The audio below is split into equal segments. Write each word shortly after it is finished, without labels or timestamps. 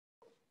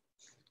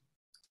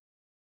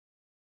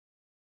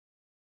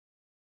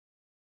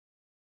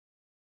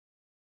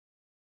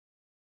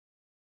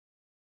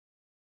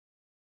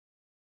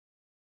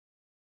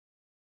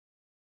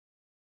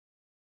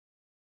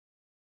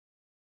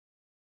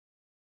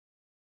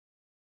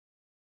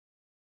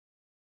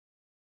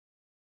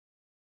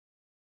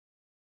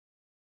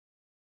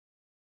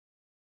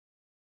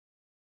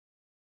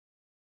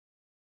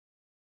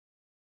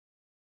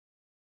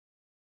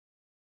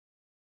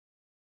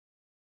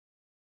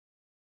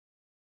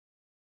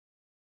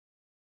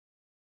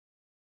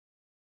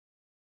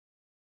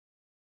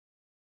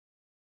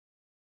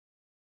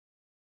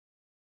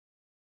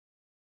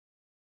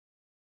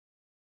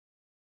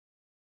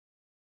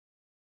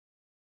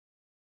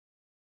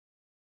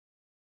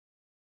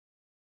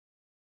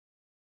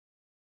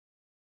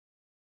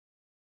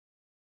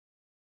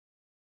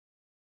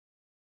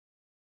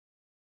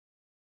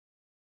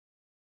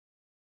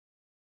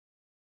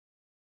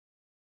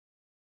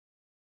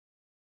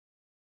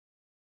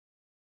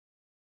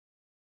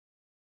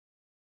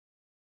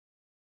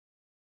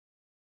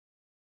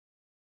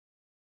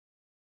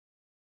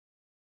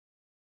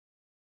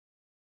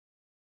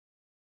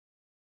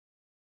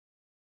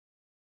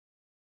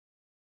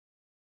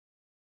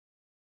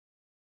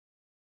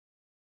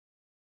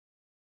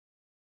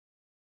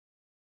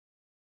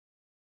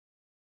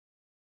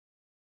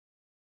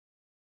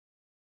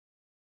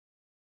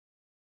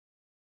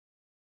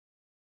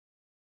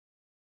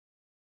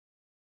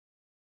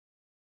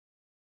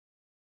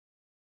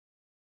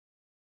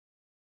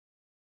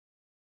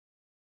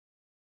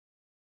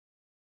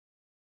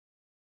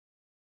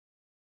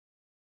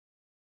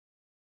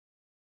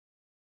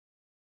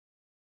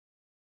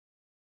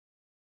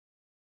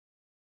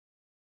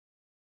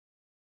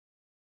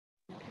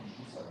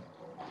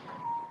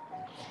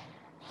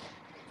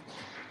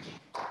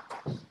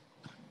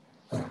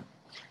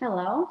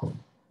Hello,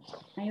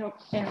 I hope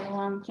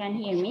everyone can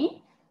hear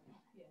me.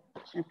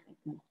 Okay,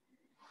 good.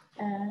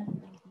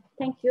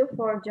 Thank you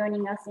for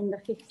joining us in the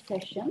 5th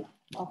session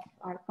of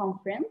our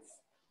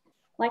conference.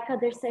 Like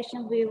other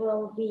sessions, there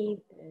will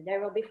be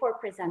 4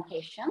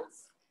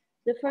 presentations.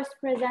 The first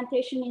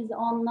presentation is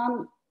on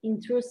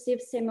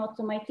non-intrusive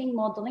semi-automating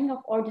modeling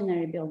of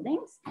ordinary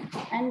buildings,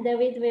 and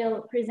David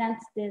will present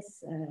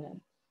his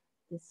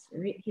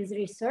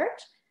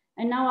research.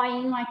 And now I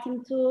invite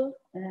him to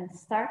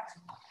start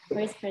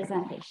his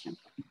presentation.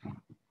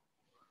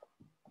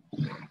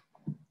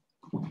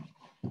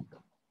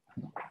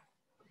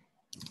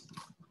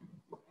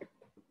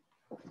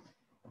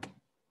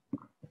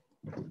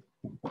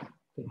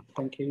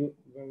 Thank you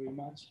very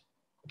much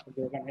for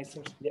the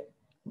organizers. Yeah.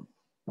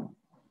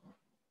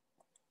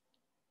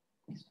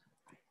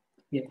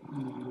 Yeah.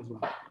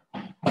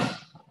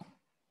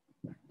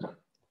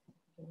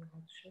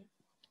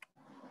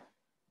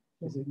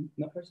 Is it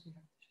not first?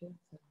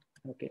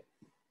 Okay.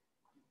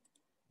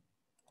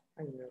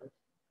 I know it.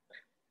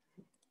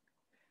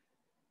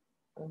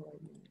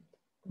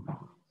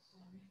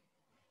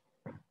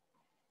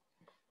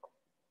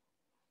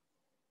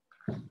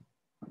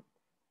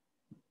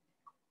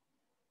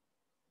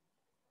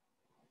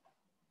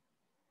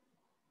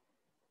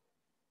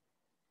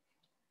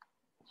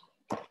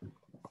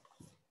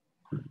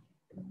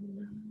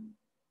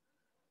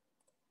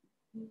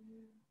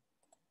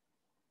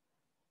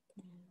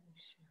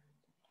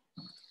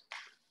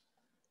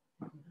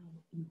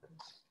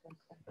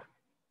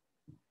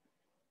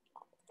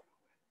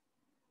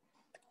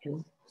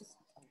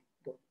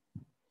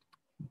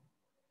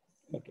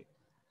 Okay,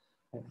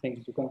 I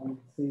think you can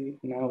see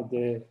now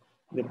the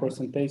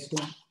presentation.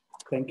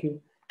 Thank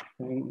you.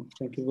 And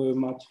thank you very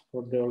much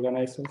for the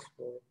organizers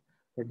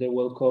for the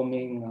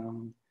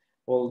welcoming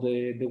all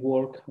the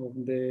work of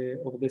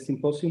the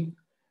symposium.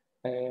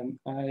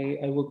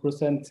 I will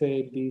present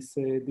this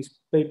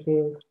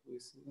paper,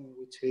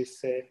 which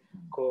is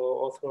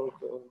co-authored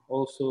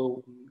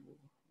also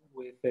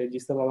with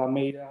Gisela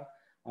Lameira,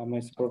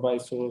 my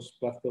supervisors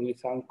Plácido,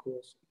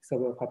 Lizancos,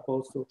 Isabel,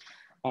 Raposo,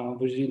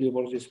 Virgílio,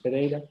 Borges,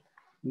 Pereira.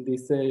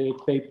 This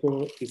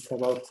paper is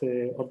about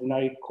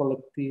ordinary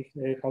collective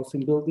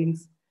housing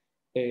buildings,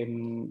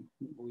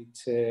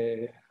 which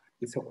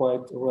is a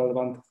quite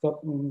relevant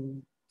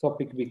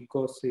topic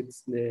because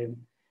it's the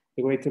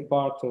greater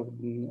part of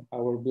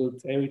our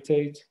built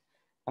heritage.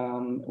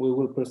 We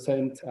will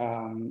present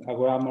a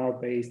grammar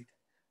based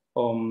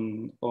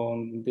on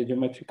the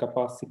geometric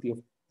capacity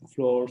of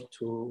floors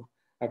to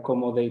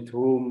accommodate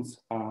rooms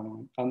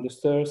and the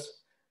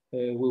stairs.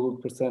 We will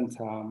present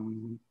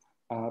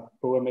a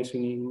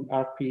programmation in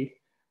RP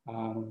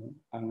and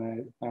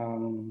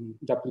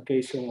the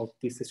application of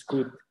this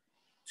script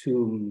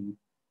to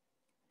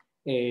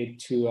a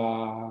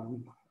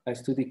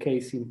study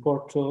case in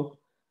Porto.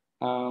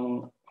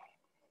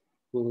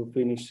 We will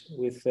finish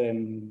with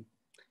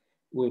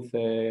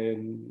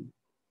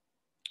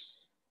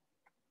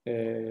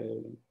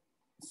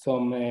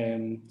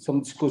some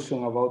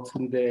discussion about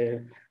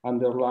the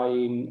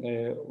underlying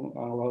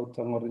about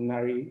an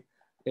ordinary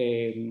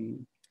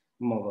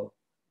model.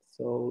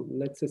 So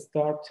let's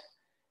start.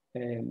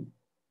 I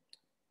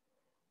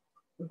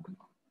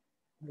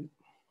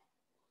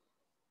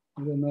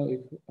don't know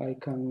if I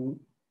can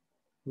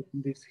put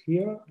this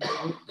here.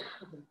 That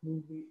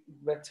will be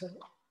better.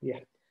 Yeah.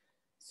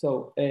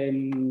 So I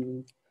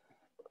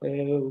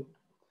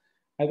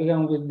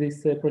began with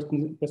this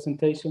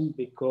presentation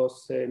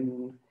because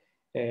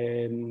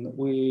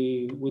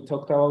we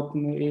talked about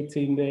it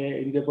in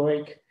the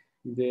break.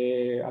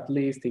 At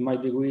least in my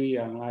degree,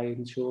 and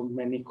I'm sure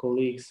many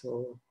colleagues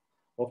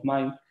of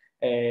mine,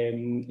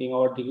 in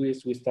our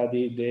degrees we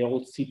studied the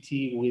old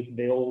city with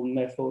the old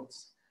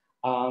methods,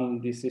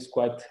 and this is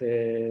quite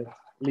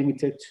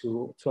limited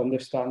to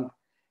understand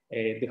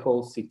the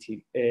whole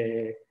city.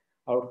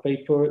 Our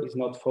paper is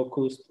not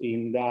focused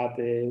in that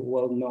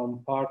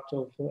well-known part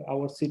of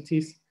our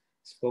cities.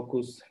 It's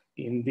focused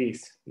in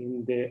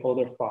the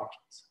other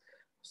parts.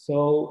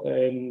 So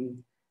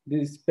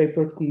this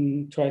paper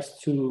tries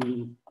to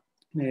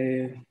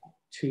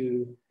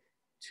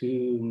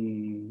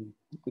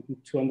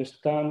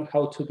understand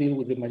how to deal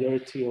with the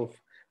majority of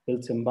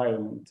built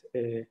environment.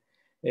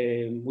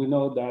 We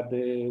know that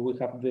we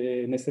have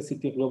the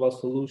necessity of global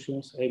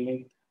solutions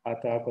aiming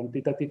at a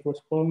quantitative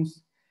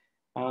response.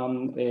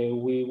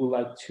 We would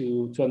like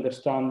to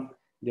understand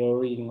the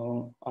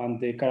origin and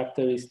the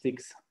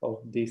characteristics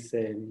of this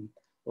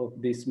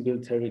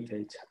built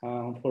heritage.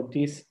 For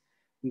this,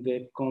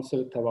 the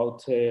concept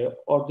about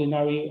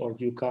ordinary, or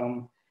you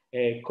can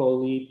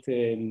call it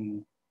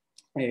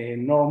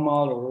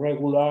normal or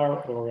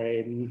regular or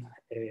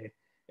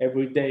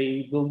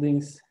everyday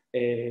buildings,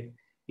 if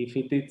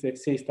it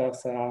exists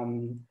as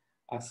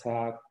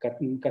a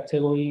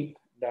category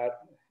that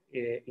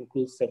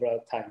includes several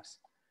types.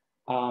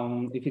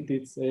 If it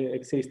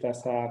exists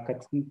as a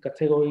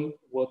category,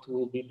 what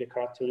will be the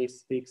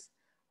characteristics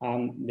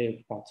and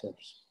the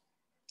patterns?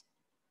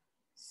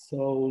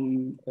 So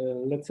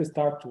let's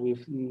start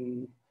with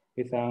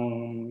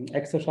an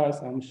exercise.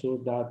 I'm sure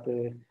that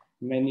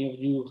many of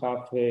you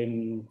have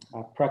a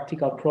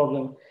practical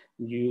problem.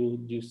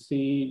 You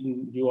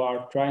see, you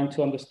are trying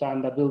to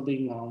understand a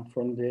building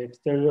from the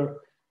exterior.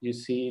 You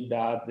see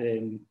that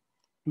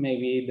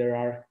maybe there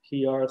are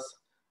here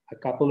a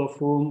couple of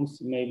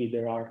rooms, maybe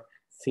there are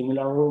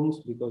similar rooms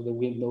because the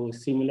window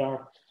is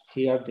similar.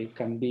 Here they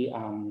can be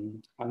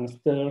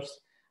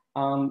stairs,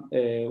 and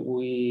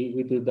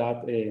we do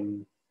that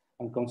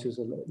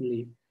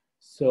unconsciously.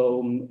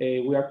 So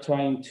we are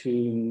trying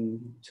to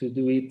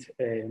do it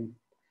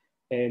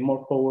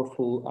more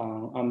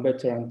powerful and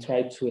better, and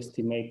try to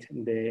estimate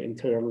the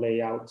interior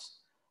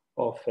layouts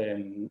of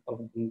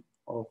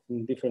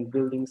different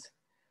buildings.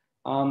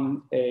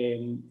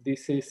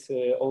 This is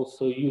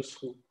also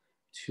useful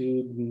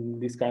to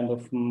this kind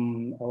of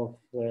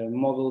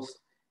models,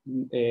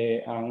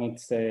 and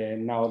it's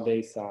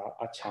nowadays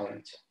a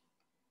challenge.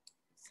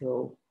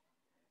 So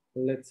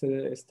let's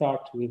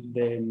start with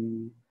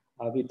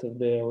a bit of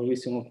the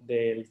revision of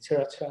the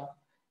literature.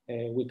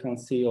 We can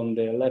see on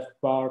the left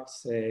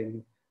parts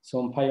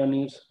some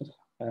pioneers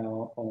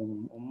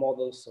on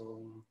models,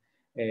 on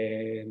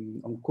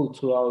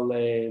cultural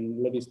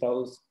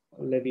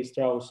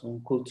Levi-Strauss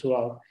on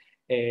cultural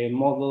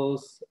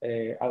models,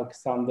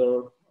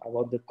 Alexander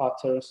about the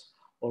patterns,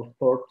 or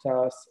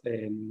Portas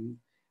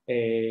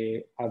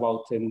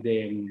about the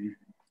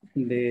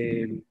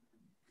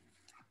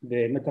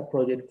meta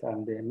project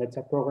and the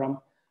meta program.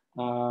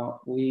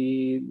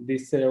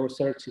 This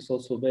research is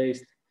also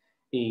based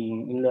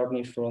in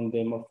learning from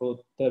the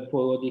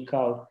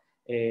morphotypological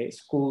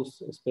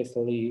schools,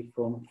 especially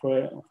from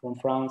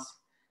France.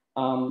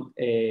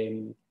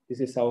 This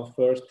is our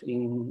first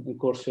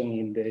incursion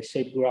in the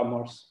shape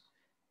grammars,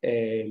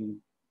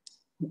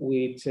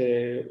 which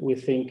we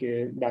think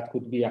that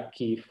could be a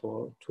key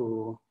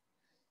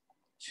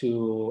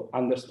to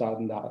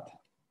understand that.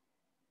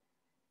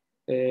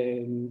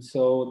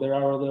 So there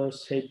are other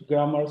shape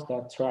grammars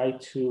that try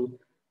to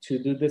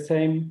do the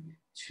same,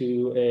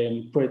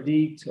 to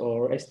predict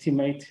or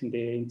estimate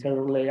the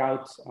interior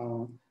layouts,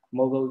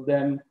 model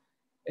them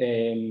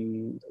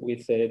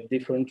with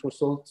different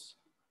results.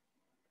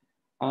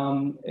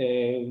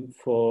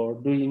 For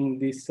doing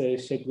these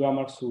shape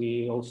grammars,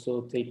 we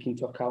also take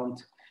into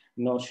account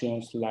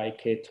notions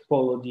like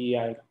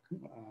topology,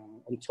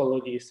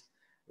 ontologies,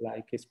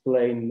 like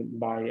explained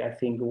by, I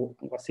think,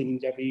 Wasim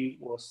Javi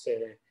was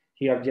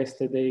here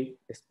yesterday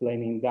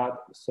explaining that.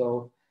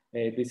 So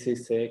this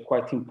is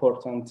quite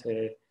important,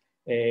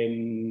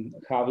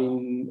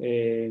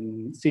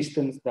 having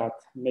systems that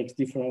makes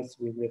difference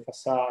with the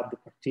facade, the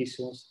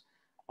partitions,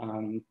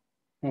 and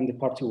the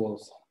party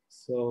walls.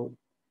 So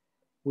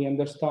we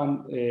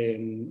understand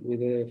with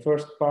the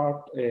first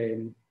part,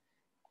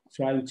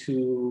 trying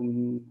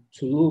to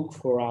look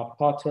for a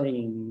pattern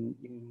in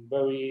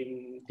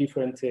very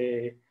different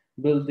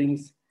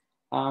buildings.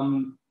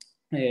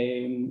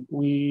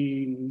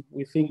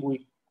 We think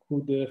we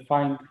could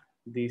find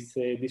this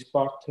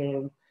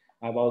pattern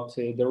about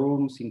the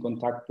rooms in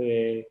contact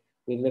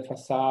with the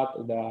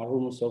facade, the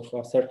rooms of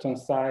a certain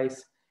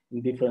size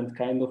in different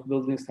kind of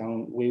buildings,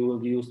 and we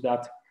will use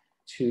that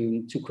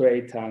to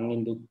create an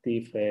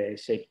inductive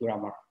shape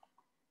grammar.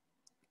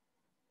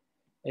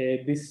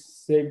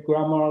 These shape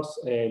grammars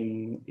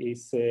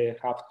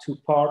have two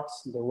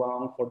parts, the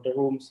one for the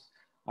rooms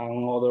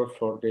and other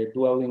for the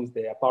dwellings,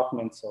 the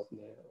apartments of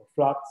the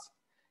flats.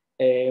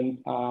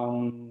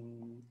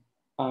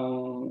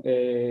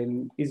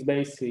 Is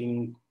based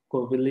in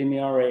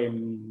curvilinear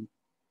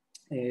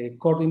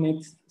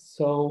coordinates.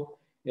 So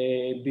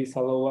this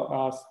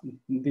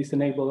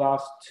enables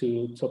us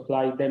to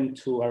apply them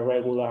to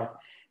irregular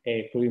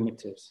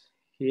perimeters.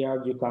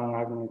 Here you can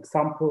have an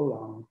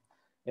example,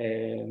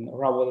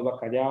 Rabo de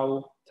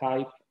Bacalhau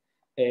type,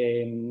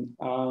 and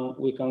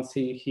we can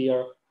see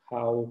here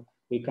how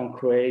we can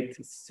create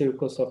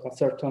circles of a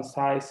certain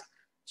size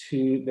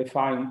to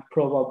define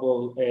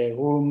probable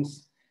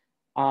rooms,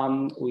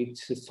 with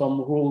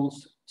some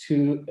rules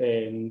to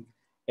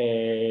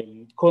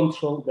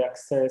control the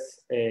access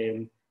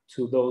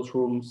to those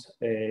rooms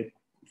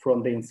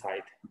from the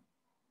inside.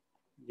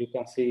 You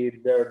can see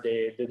there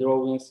the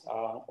drawings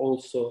are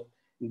also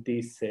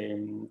this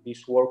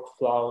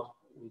workflow,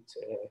 which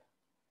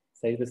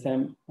say the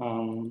same.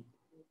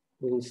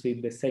 We will see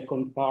the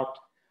second part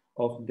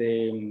of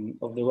the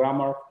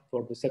grammar.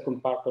 For the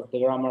second part of the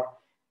grammar,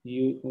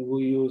 we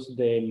use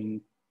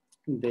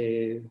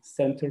the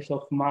centers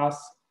of mass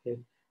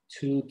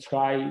to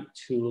try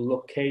to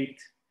locate.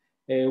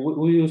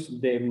 We use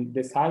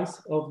the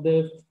size of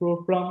the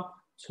floor plan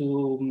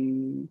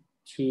to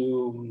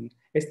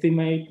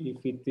estimate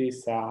if it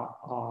is a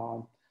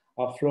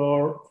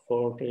floor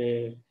for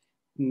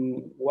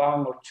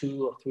one or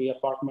two or three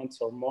apartments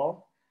or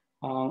more.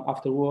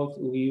 Afterwards,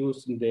 we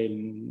use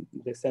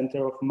the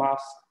center of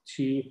mass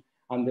to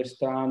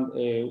understand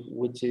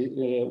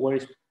where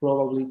is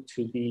probably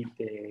to be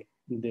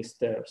the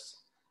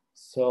stairs.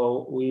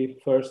 So we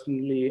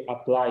firstly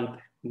applied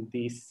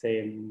this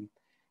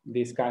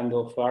kind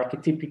of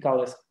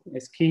archetypical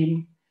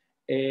scheme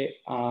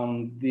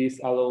This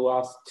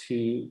allows us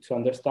to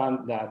understand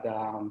that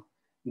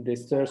the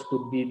stairs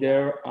could be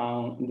there,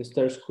 and the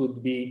stairs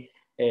could be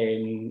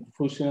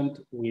fusioned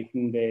with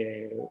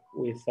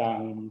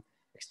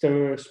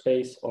exterior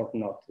space or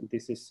not.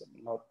 This is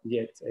not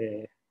yet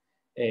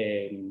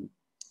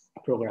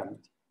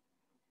programmed.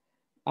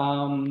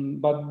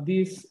 But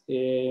this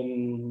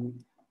will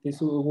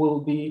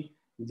be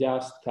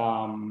just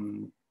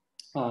an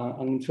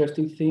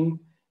interesting thing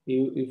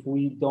if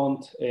we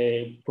don't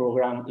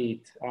program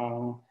it.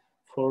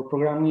 For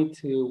programming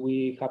it,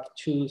 we have to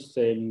choose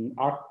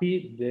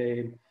API,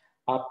 the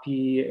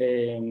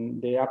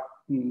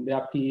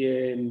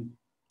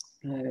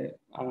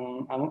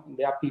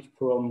API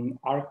from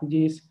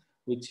ArcGIS,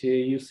 which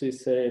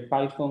uses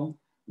Python.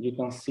 You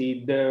can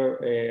see there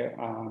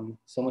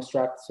some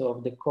extracts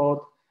of the code.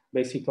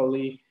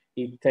 Basically,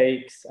 it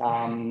takes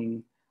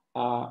an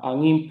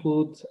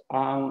input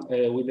and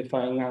we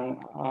define an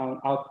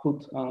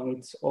output, and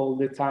it's all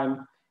the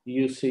time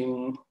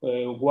using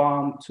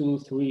 1, 2,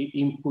 3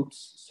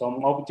 inputs,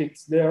 some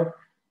objects there,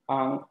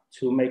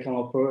 to make an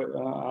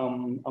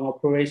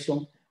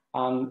operation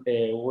and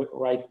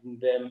write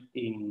them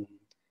in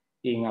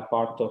a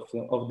part of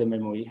the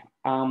memory.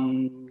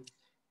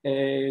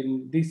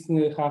 This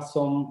has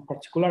some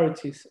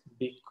particularities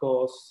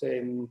because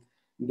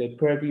the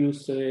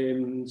previous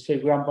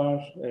shape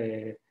grammar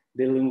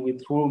dealing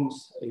with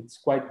rooms, it's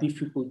quite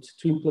difficult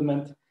to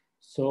implement.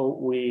 So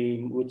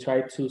we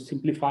try to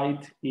simplify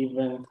it,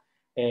 even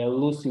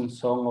losing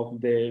some of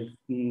the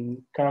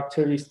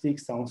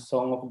characteristics and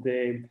some of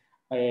the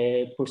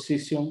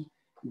precision,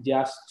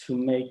 just to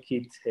make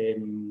it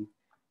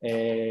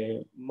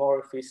more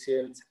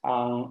efficient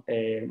and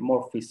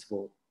more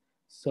feasible.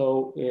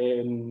 So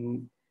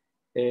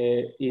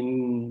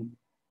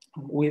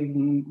we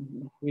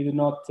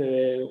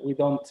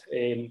don't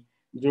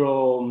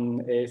draw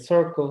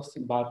circles,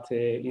 but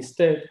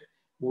instead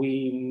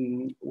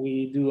we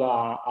do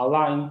a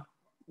line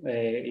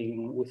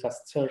with a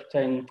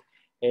certain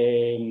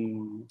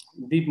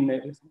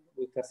deepness,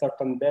 with a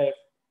certain depth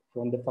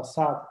from the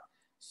facade.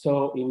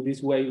 So in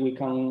this way we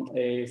can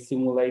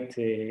simulate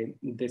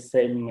the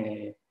same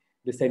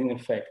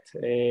effect.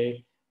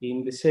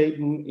 In this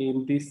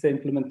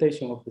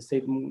implementation of the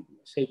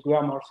shape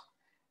grammars,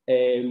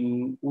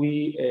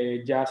 we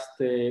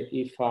just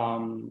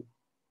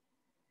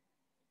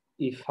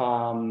if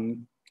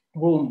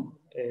room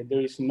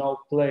there is no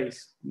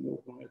place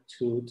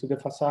to the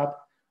facade,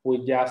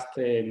 we just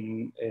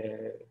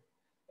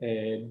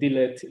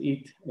delete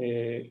it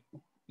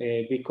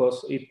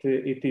because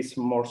it is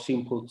more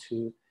simple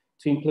to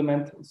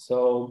implement.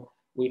 So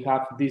we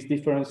have these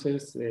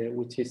differences,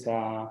 which is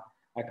a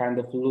kind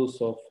of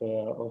loss of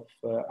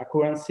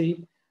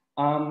accuracy.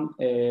 And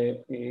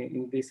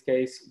in this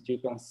case, you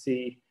can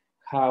see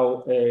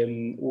how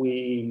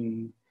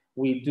we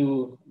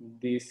do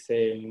this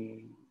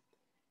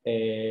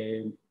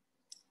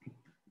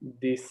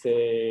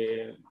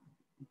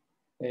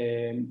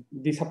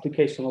this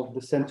application of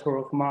the center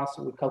of mass.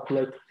 We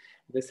calculate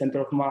the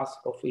center of mass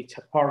of each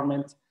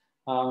apartment,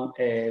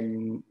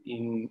 and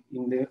in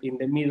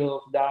the middle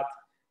of that,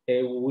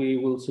 we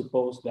will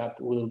suppose that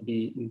will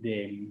be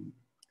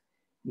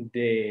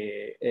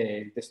the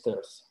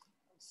stairs.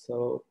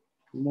 So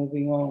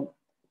moving on,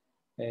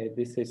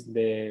 this is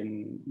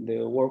the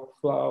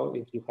workflow.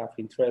 If you have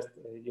interest,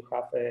 you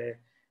have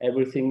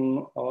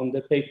everything on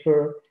the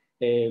paper,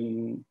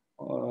 and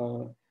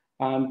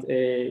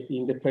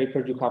in the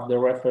paper you have the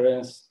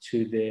reference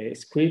to the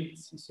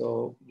scripts.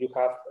 So you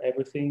have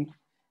everything.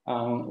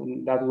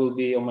 That will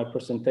be on my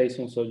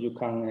presentation, so you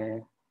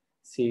can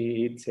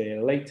see it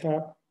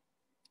later.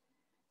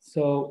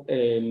 So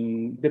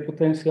the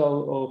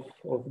potential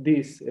of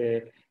this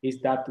is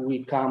that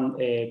we can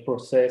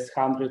process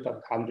hundreds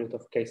and hundreds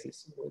of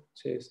cases,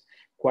 which is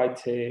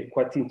quite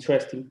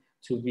interesting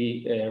to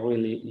be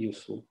really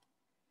useful.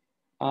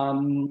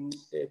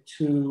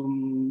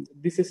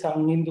 This is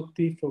an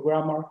inductive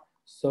grammar,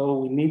 so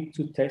we need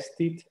to test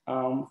it.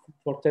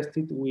 For test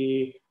it,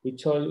 we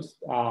chose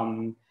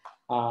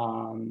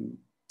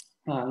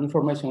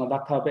information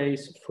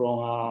database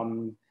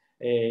from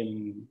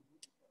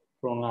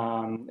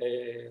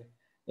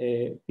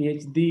a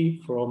PhD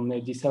from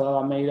Gisela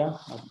Lameira,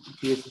 a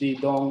PhD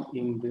done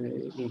in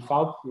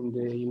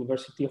the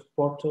University of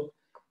Porto,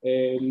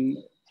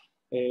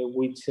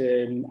 which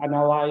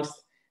analyzed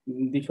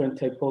different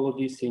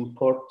typologies in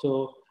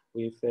Porto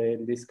with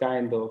this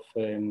kind of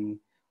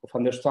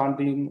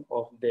understanding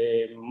of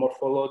the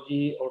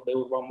morphology or the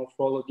urban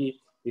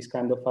morphology, this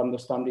kind of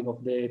understanding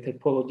of the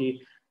typology,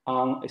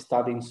 and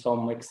studying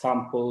some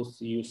examples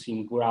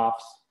using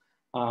graphs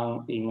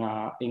in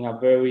a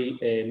very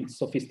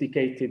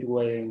sophisticated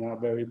way, in a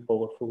very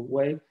powerful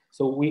way.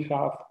 So we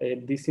have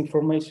this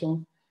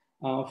information.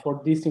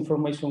 For this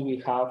information, we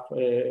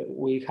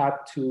had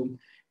to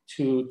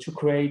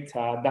create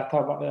a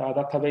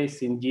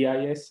database in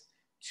GIS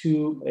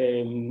to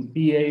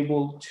be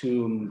able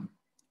to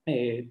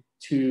do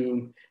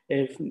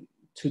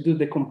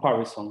the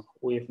comparison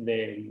with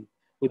the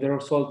with the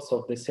results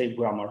of the same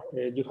grammar.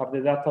 You have the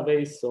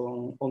database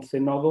on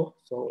Zenodo,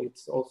 so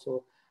it's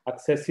also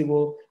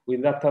accessible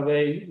with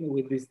database.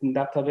 With this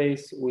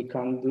database, we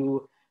can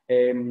do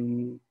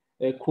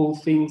cool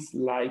things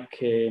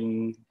like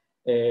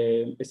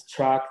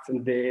extract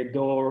the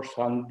doors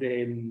and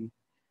the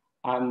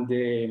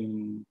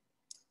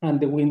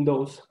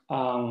windows.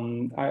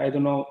 I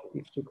don't know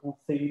if you can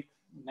see it,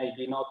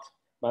 maybe not,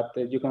 but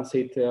you can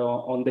see it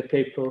on the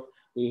paper.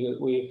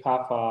 We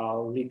have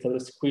a little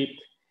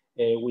script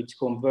which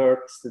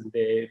converts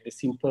the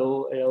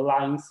simple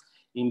lines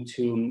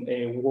into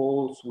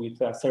walls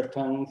with a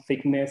certain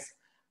thickness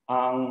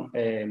and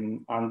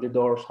the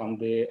doors and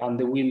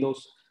the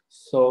windows.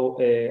 So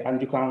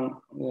and you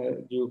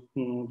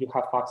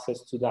have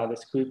access to that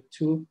script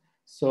too.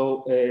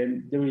 So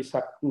there is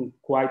a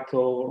quite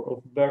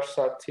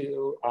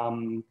versatile,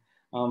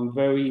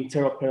 very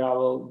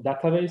interoperable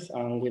database,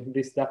 and with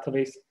this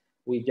database,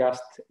 we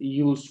just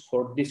use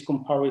for this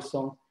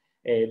comparison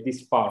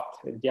this part,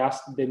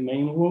 just the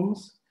main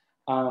rooms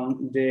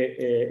and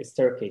the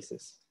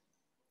staircases.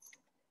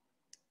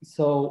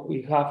 So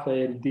we have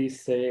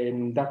this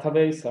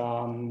database,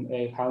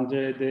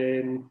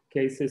 100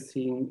 cases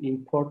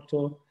in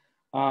Porto,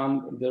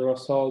 and the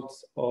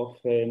results of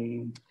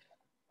the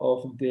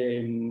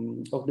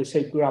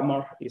shape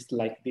grammar is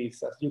like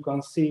this. As you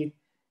can see,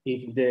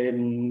 if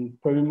the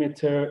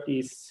perimeter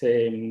is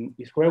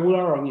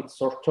regular and it's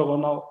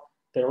orthogonal,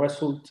 the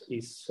result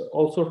is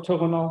also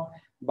orthogonal.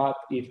 But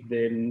if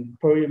the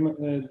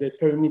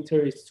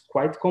perimeter is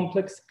quite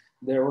complex,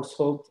 the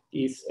result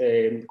is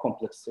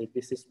complex. So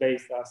this is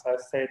based, as I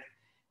said,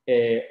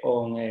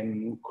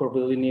 on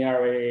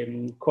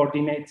curvilinear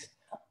coordinates.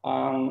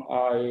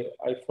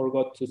 I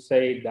forgot to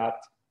say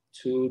that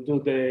to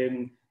do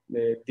the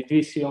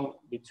division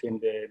between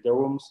the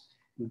rooms,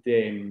 we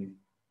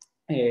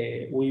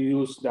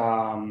use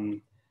the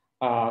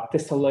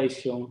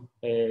tessellation,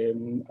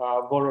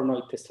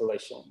 Voronoi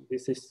tessellation.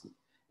 This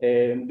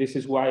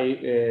is why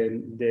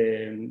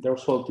the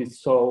result is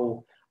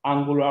so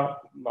angular,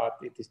 but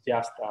it is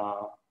just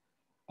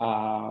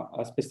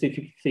a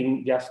specific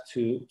thing just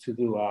to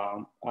do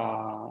a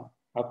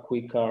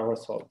quicker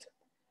result.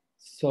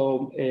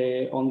 So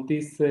on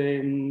this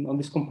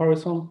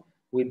comparison,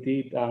 we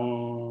did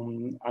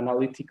an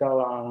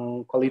analytical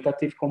and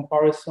qualitative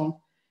comparison,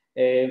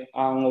 and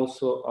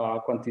also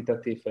a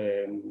quantitative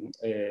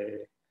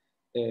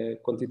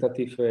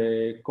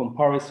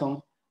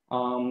comparison.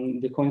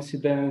 The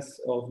coincidence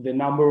of the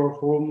number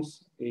of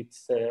rooms,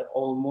 it's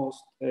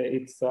almost,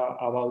 it's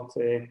about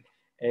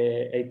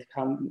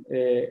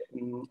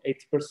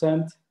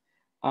 80%.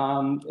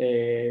 And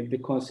the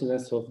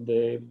coincidence of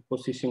the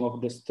position of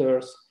the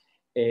stairs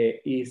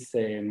is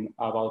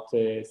about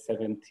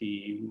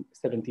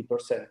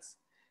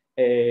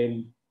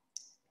 70%.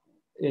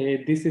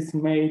 This is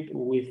made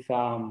with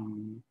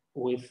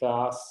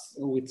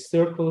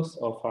circles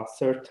of a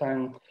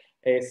certain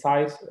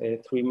size,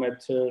 3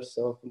 meters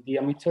of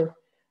diameter.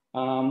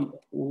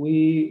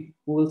 We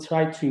will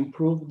try to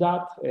improve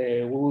that.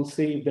 We will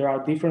see if there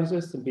are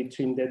differences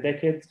between the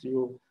decades.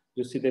 You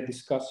see the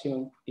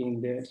discussion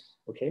in the,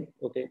 okay,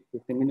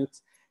 15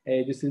 minutes.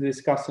 You see the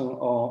discussion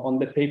on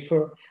the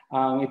paper.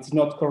 It's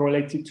not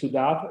correlated to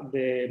that.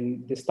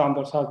 The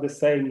standards are the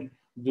same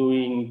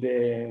during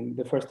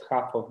the first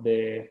half of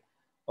the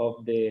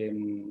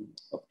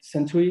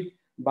century,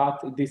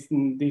 but this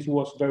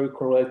was very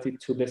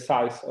correlated to the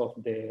size of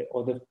the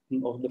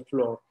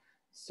floor.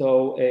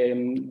 So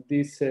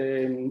this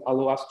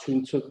allows us to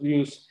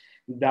introduce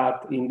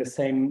that in the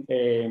same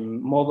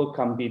model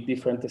can be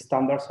different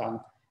standards, and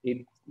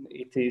it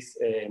is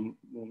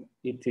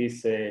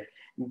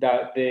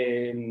that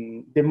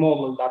the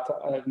model that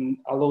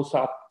allows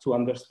us to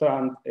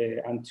understand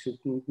and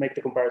to make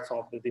the comparison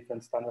of the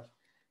different standards.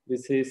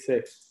 This is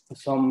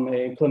some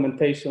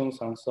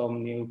implementations and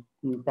some new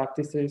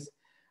practices.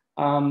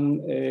 I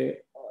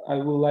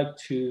would like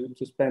to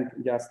spend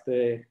just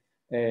 30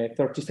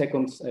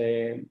 seconds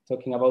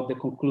talking about the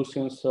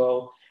conclusions.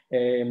 So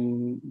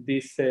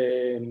this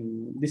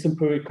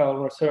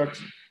empirical research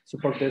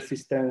supports the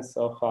existence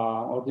of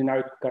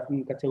ordinary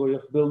category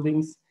of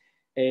buildings.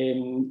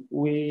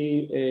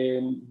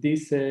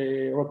 This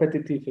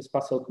repetitive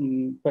spatial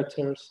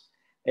patterns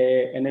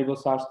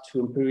enables us to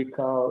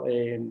empirical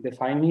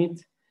define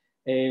it.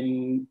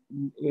 In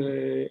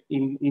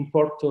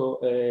Porto,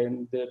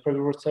 the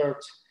previous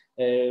research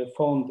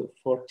found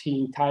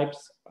 14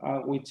 types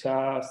which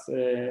are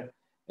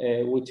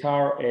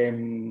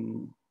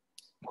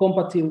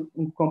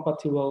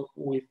compatible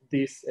with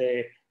this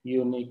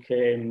unique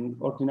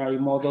ordinary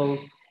model.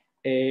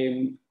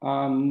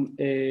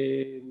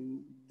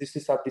 This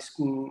is a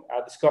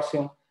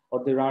discussion.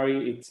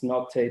 Ordinary, it's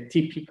not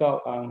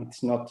typical and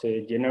it's not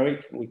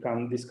generic. We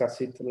can discuss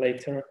it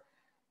later.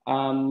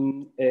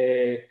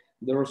 The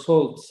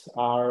results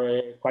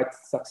are quite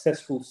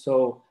successful.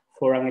 So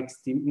for an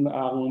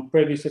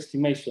previous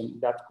estimation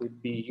that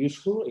could be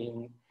useful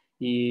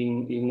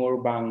in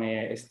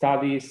urban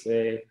studies,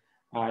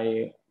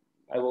 I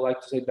would like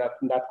to say that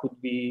that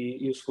could be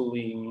useful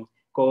in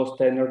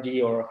cost,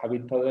 energy, or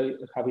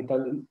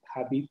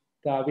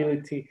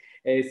habitability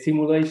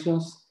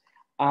simulations,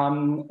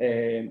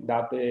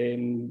 that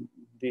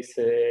this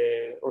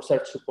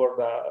research support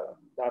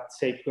that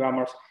safe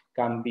grammars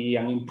can be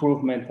an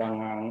improvement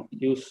and a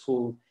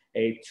useful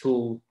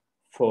tool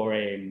for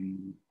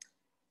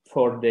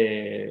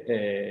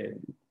the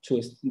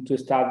to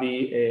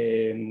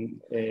study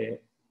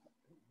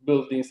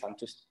buildings and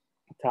to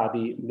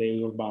study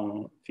the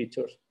urban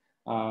features.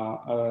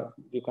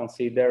 You can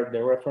see there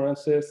the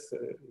references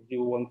if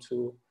you want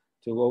to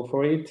go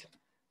for it.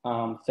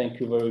 Thank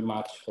you very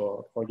much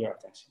for your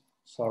attention.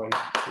 Sorry.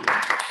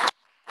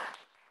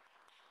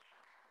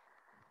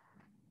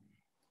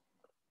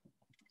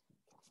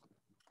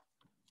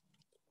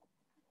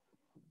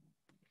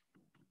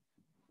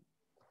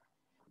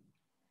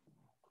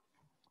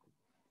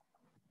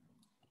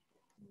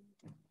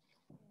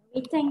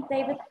 We thank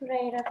David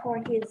Pereira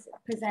for his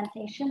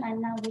presentation,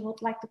 and now we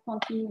would like to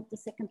continue with the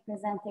second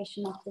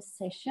presentation of this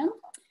session.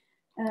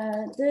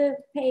 The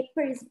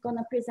paper is going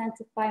to be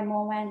presented by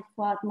Momen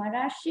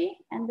FoadMarashi,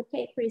 and the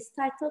paper is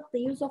titled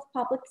 "The Use of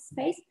Public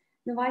Space,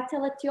 the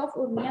Vitality of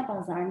Urmia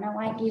Bazaar." Now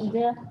I give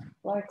the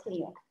floor to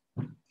you.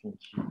 Thank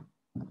you.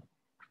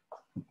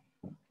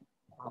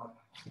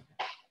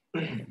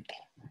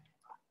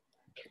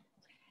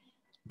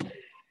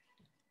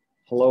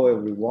 Hello,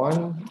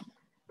 everyone.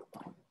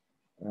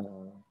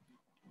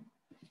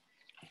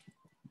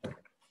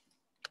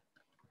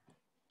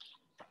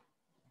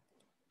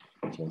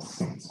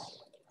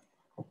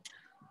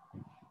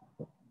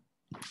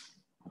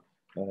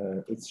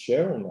 It's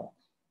share or not?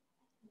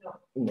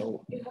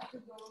 No. You have to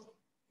go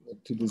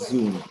to the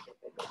Zoom.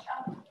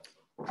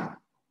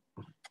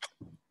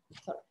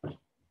 Sorry.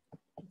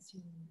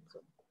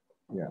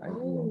 Yeah, I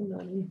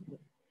know.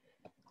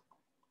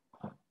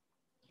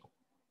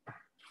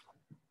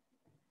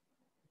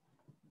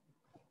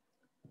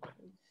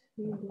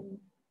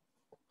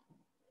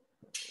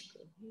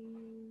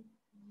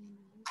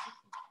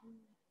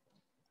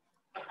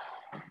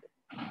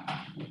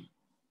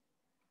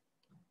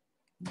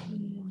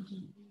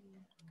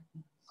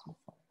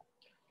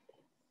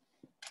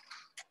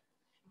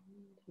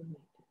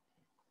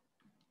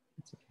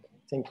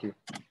 Thank you.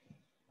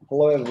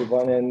 Hello,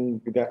 everyone,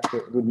 and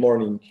good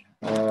morning.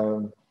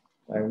 I'm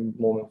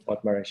Momen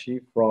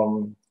FoadMarashi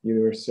from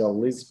University of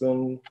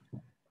Lisbon,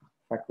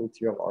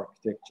 Faculty of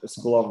Architecture,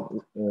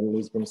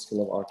 Lisbon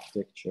School of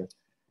Architecture.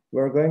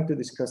 We're going to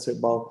discuss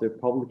about the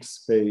public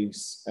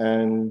space,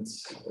 and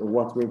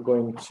what we're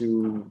going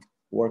to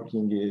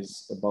working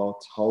is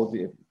about how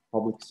the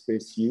public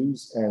space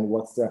use and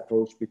what's the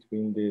approach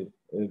between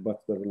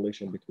what's the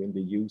relation between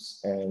the use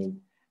and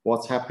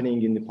what's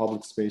happening in the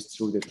public space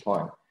through the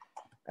time.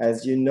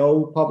 As you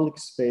know, public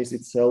space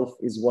itself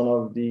is one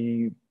of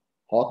the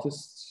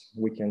hottest,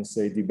 we can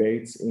say,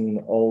 debates in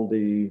all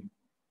the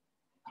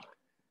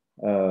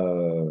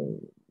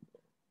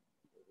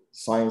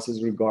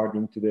sciences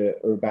regarding to the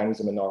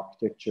urbanism and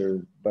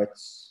architecture, but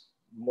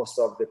most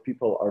of the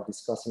people are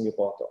discussing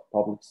about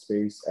public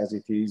space as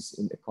it is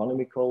in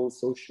economical,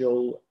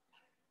 social,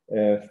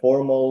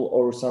 formal,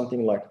 or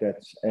something like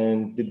that.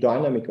 And the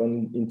dynamic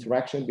on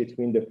interaction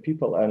between the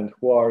people and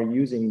who are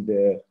using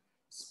the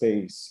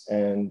space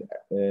and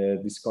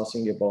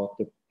discussing about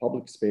the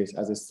public space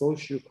as a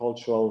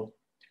socio-cultural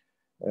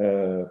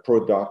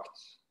product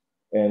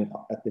and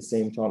at the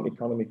same time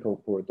economical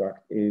product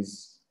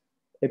is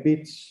a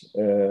bit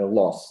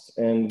lost.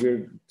 And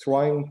we're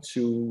trying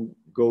to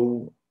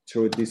go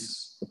through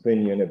this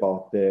opinion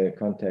about the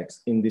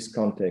context, in this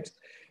context.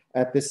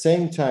 At the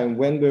same time,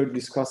 when we're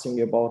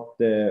discussing about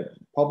the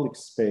public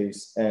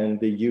space and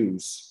the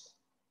use,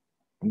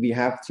 we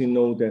have to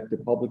know that the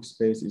public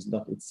space is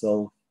not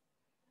itself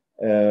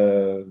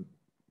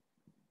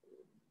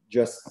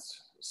just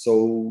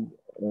so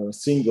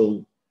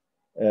single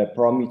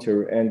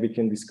parameter, and we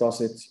can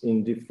discuss it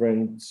in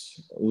different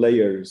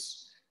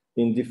layers,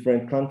 in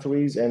different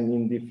countries and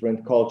in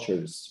different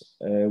cultures.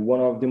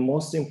 One of the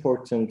most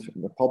important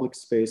public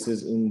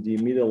spaces in the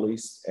Middle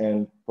East,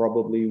 and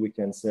probably we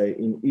can say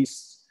in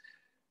East,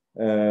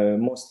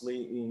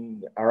 mostly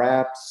in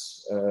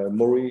Arabs,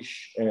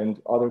 Moorish, and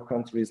other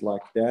countries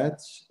like that,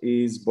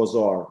 is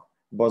Bazaar.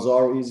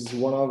 Bazaar is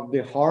one of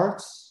the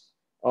hearts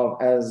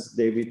of, as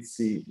David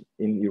see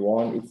in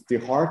Iran, it's the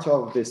heart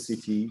of the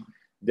city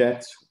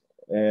that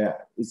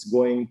is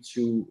going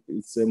to,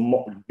 it's a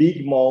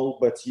big mall,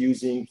 but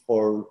using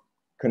for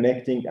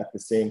connecting at the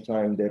same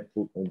time the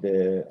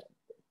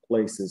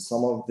places.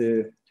 Some of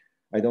the,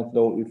 I don't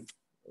know if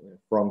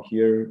from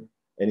here,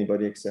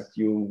 anybody except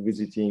you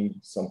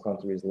visiting some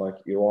countries like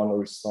Iran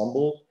or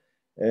Istanbul.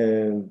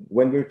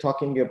 When we're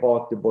talking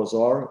about the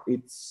Bazaar,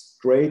 it's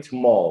great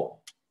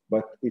mall,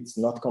 but it's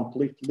not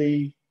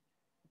completely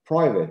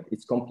private.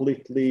 It's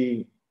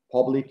completely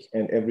public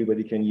and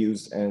everybody can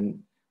use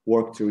and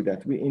work through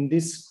that. We, in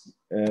this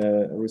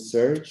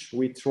research,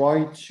 we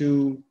try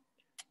to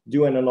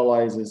do an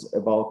analysis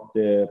about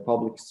the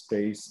public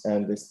space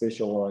and the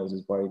spatial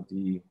analysis for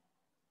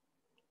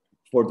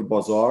the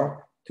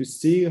Bazaar to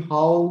see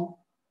how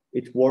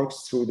it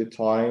works through the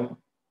time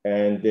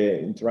and the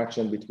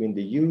interaction between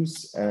the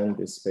use and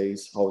the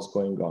space, how it's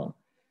going on.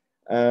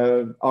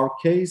 Our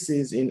case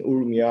is in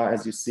Urmia,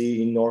 as you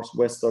see, in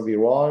northwest of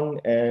Iran,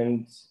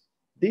 and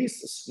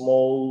this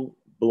small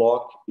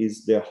block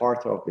is the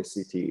heart of the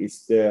city.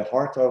 It's the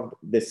heart of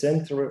the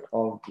center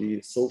of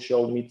the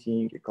social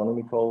meeting,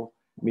 economical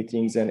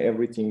meetings, and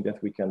everything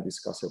that we can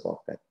discuss about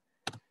that.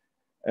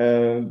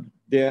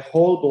 The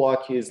whole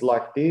block is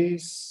like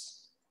this,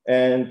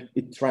 and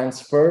it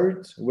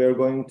transferred. We're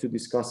going to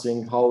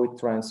discussing how it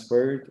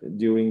transferred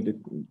during the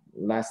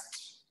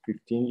last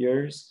 15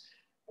 years,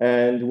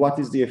 and what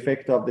is the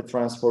effect of the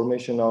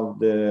transformation of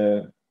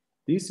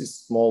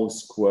this small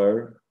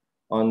square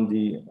on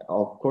the,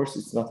 of course,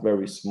 it's not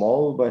very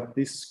small, but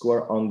this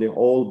square on the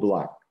whole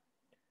block.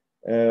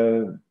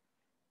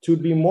 To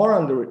be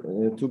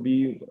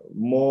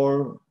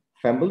more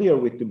familiar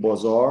with the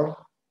Bazaar,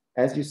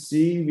 as you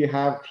see, we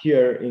have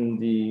here in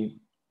the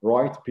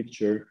right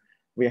picture,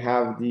 we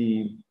have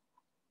the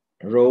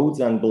roads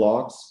and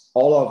blocks.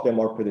 All of them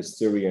are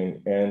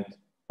pedestrian and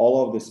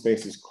all of the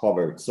space is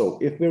covered. So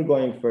if we're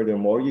going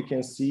furthermore, you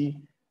can see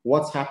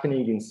what's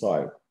happening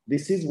inside.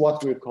 This is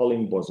what we're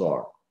calling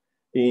Bazaar.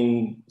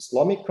 In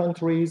Islamic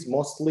countries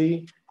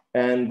mostly,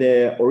 and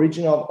the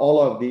origin of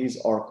all of these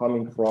are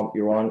coming from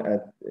Iran,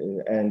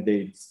 and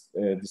they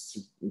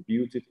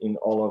distributed in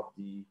all of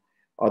the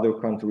other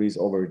countries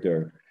over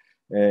there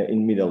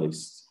in Middle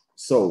East.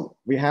 So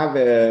we have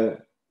a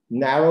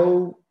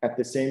narrow, at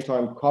the same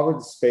time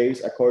covered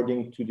space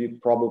according to the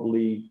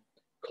probably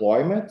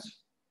climate,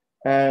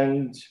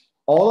 and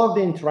all of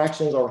the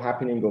interactions are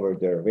happening over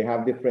there. We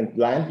have different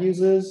land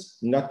uses,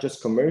 not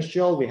just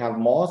commercial. We have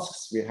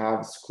mosques, we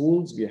have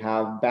schools, we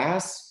have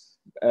baths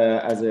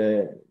as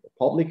a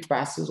public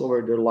baths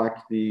over there, like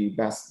the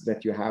baths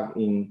that you have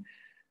in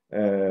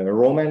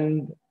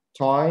Roman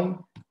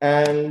time,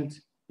 and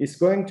it's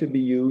going to be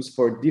used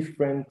for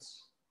different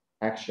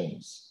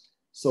actions.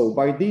 So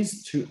by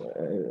these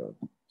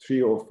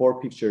three or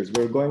four pictures,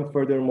 we're going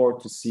furthermore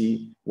to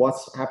see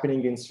what's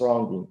happening in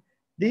surrounding.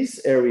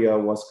 This area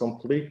was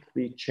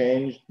completely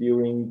changed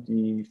during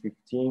the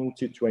 15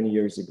 to 20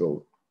 years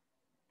ago.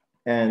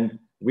 And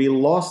we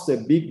lost a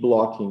big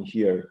block in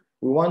here.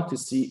 We want to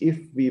see if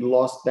we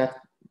lost that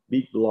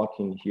big block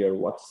in here,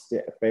 what's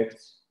the effect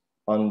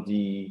on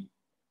the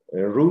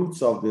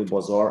roots of the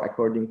Bazaar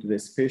according to the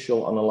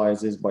spatial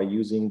analysis by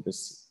using the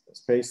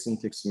space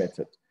syntax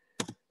method.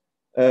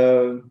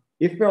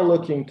 If we're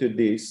looking to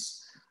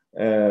these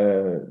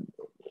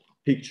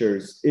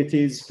pictures, it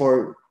is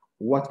for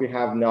what we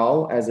have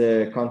now as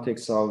a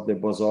context of the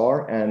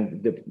Bazaar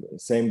and the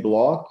same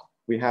block.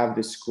 We have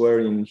the square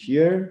in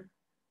here,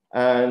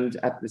 and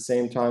at the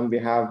same time we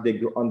have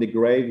on the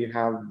gray we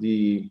have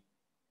the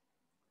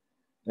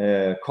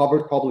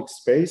covered public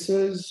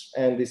spaces,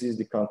 and this is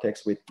the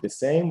context with the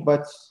same.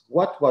 But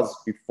what was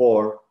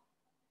before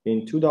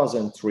in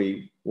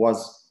 2003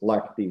 was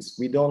like this.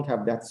 We don't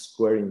have that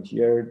square in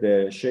here.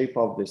 The shape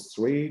of the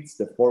streets,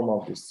 the form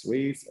of the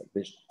streets,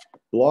 the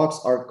blocks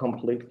are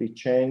completely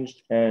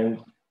changed,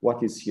 and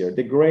what is here?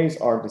 The grays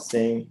are the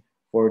same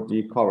for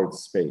the covered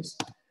space.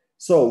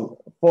 So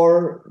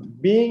for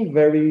being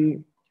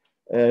very,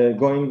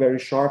 going very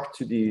sharp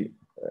to the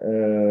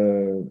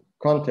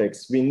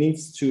context, we need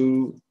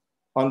to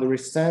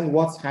understand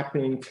what's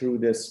happening through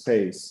the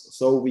space.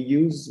 So we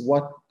use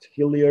what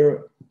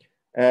Hillier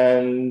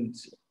and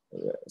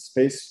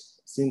space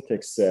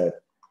syntax said.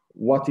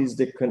 What is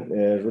the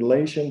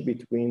relation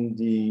between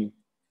the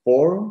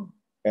form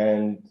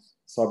and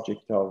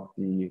subject of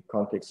the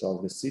context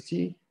of the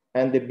city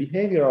and the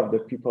behavior of the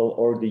people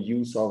or the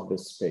use of the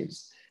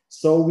space?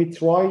 So we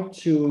try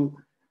to,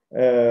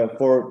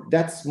 for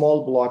that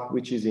small block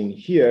which is in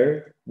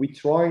here, we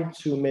try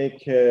to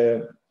make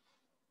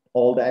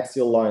all the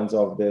axial lines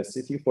of the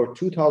city for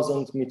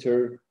 2,000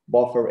 meter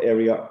buffer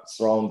area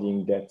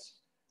surrounding that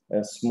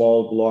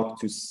small block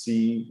to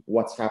see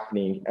what's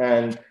happening.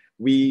 And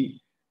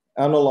we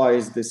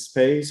analyze the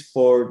space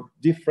for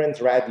different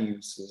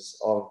radiuses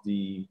of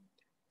the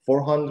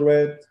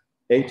 400,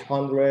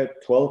 800,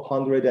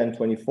 1200, and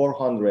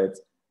 2400.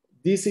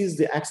 This is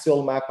the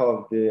axial map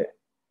of the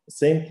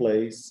same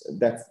place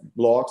that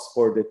blocks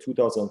for the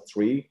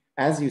 2003.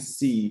 As you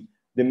see,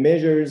 the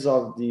measures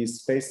of the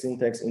space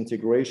syntax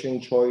integration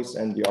choice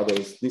and the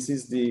others, this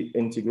is the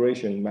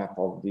integration map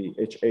of the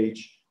HH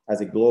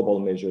as a global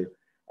measure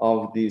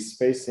of the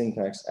space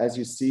syntax. As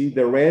you see,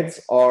 the reds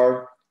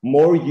are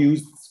more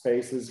used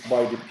spaces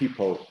by the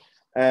people.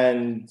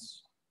 And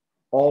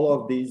all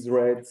of these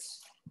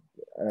reds,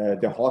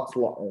 the hot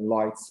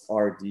lights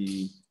are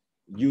the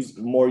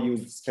more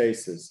used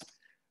spaces.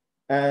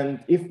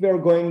 And if we're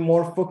going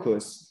more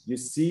focused, you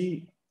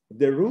see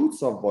the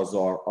roots of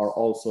Bazaar are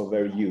also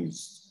very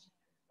used,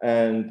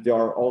 and they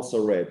are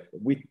also red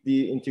with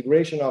the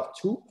integration of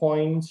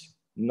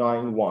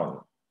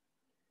 2.91.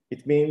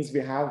 It means we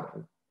have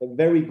a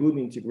very good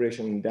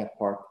integration in that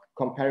part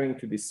comparing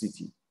to the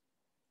city.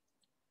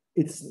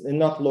 It's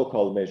not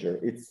local measure,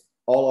 it's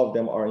all of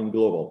them are in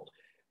global.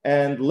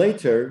 And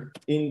later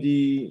in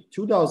the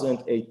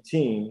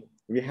 2018,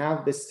 we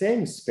have the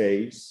same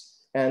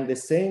space and the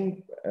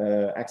same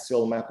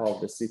axial map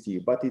of the city,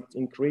 but it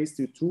increased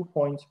to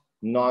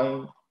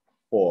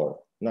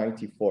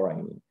 2.94, I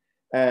mean.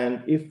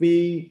 And if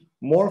we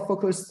more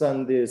focused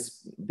on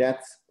this,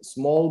 that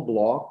small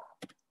block,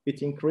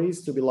 it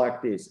increased to be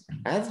like this.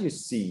 As you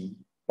see,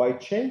 by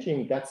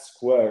changing that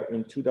square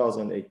in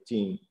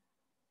 2018,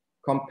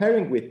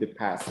 comparing with the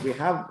past,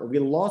 we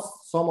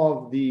lost some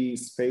of the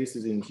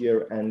spaces in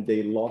here and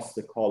they lost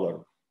the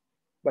color.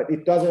 But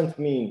it doesn't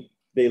mean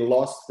they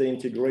lost the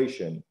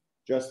integration,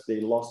 just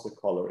they lost the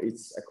color.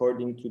 It's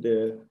according to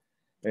the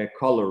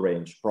color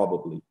range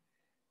probably.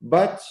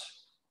 But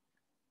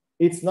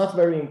it's not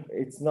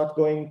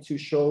going to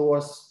show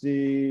us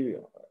the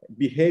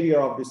behavior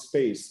of the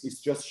space.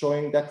 It's just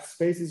showing that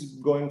space is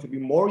going to be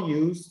more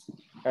used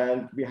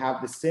and we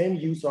have the same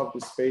use of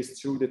the space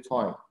through the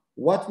time.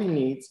 What we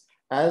need,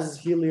 as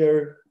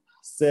Hillier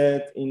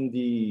said and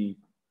the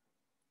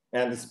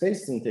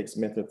space syntax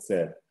method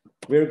said,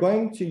 we're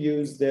going to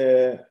use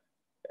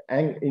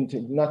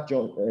not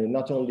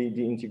only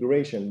the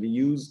integration, we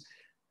use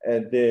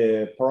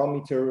the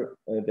parameter,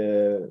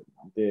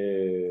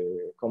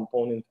 the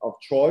component of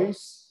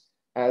choice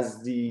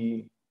as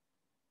the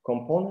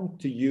component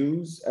to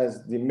use,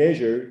 as the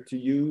measure to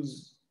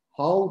use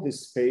how the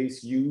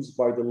space used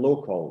by the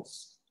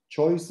locals.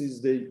 Choice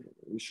is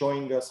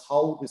showing us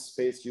how the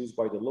space used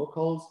by the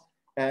locals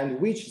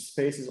and which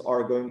spaces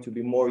are going to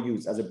be more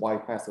used as a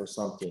bypass or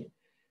something.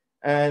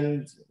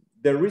 And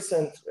the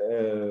recent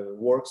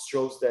work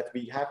shows that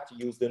we have to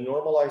use the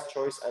normalized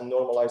choice and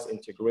normalized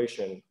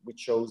integration,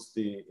 which shows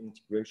the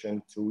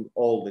integration to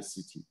all the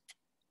city.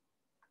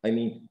 I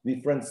mean,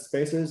 different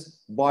spaces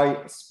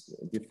by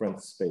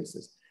different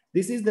spaces.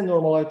 This is the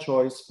normalized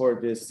choice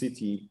for the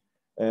city,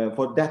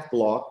 for that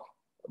block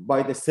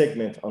by the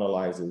segment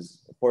analyzers.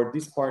 For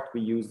this part,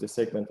 we use the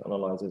segment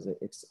analyzers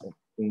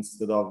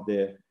instead of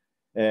the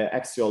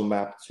axial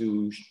map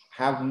to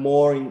have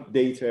more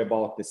data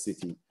about the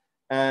city.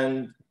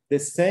 And the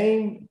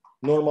same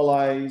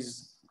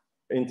normalized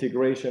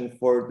integration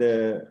for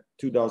the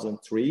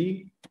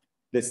 2003,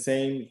 the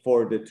same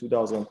for the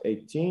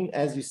 2018.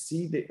 As you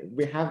see,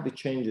 we have the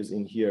changes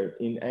in here,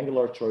 in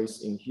angular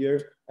choice in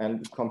here,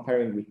 and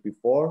comparing with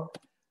before.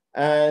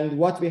 And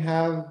what we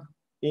have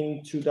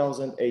in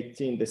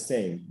 2018, the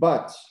same.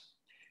 But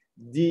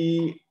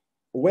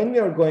when we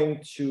are going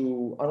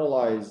to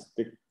analyze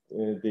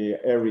the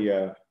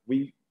area,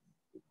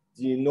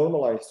 the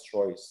normalized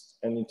choice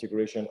and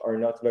integration are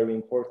not very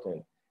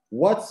important.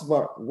 What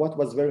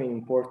was very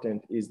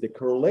important is the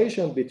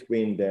correlation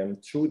between them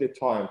through the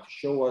time to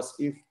show us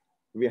if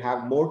we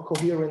have more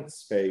coherent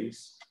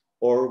space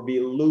or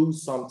we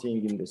lose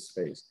something in the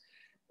space.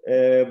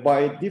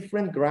 By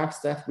different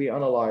graphs that we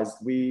analyzed,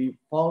 we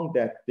found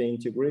that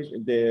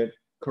the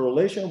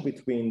correlation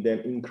between them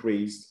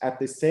increased. At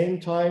the same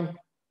time,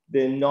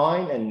 the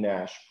 9 and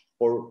Nash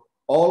for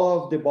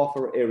all of the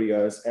buffer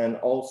areas and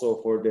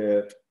also for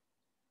the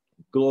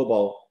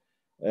global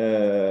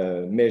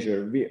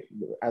measure,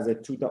 as a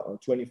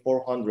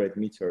 2,400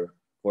 meter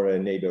for a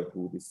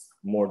neighborhood is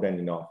more than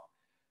enough.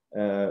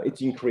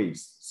 It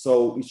increased.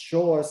 So it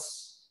shows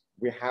us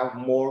we have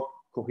more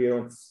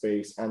coherent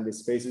space and the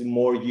space is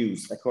more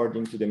used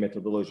according to the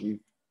methodology.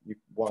 If you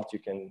want, you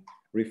can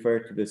refer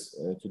to this,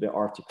 to the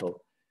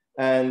article.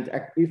 And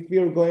if we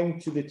are going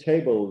to the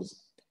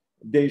tables,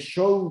 they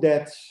show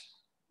that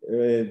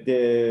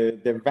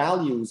the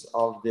values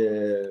of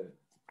the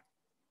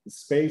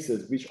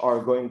spaces which are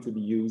going to be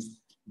used,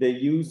 they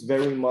use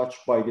very much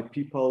by the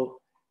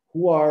people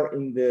who are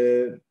in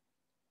the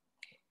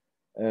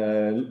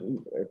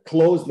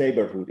closed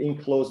neighborhood,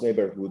 enclosed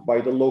neighborhood,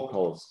 by the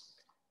locals.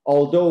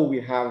 Although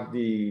we have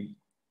the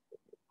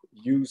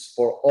use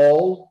for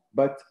all,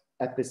 but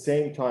at the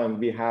same time,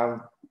 we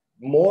have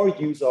more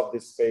use of the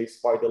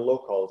space by the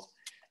locals.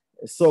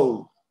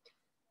 So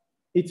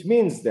it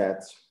means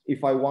that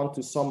if I want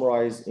to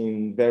summarize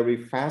in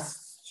very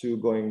fast to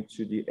going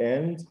to the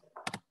end,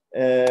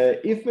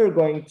 if we're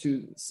going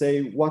to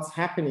say what's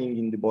happening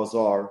in the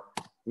Bazaar,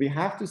 we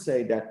have to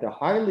say that the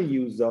highly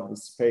use of the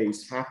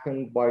space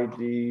happened by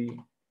the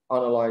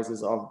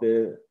analysis of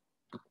the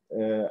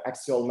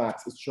axial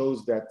maps. It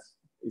shows that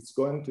it's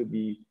going to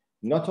be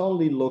not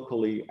only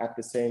locally, at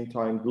the same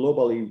time,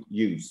 globally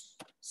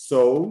used.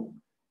 So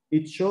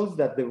it shows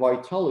that the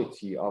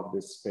vitality of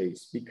the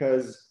space,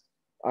 because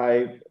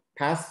I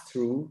passed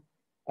through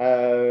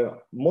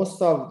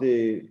most of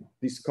the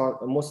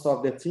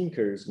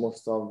thinkers,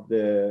 most of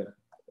the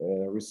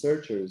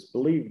researchers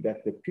believe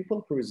that the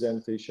people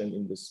presentation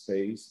in the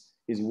space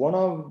is one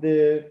of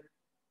the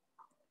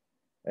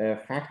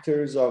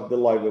factors of the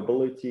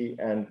livability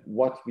and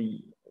what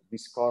we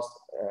discussed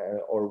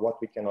or what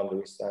we can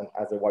understand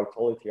as a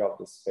vitality of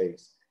the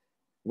space.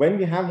 When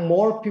we have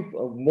more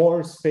people,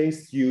 more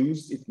space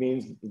used, it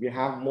means we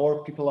have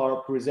more people are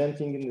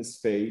presenting in the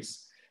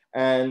space,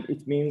 and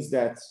it means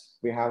that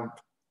we have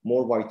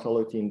more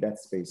vitality in that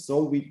space.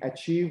 So we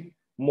achieve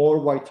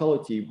more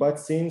vitality, but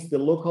since the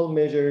local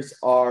measures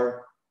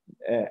are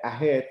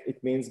ahead,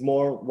 it means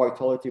more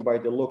vitality by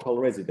the local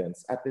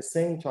residents. At the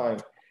same time,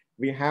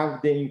 we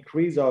have the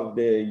increase of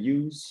the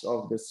use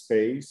of the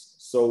space.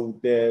 So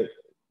the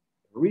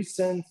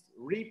recent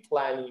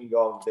replanning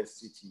of the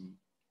city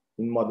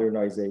in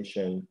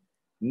modernization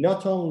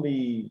not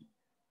only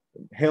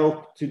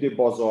helped to the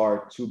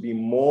Bazaar to be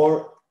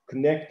more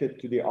connected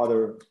to the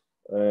other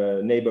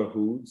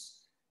neighborhoods,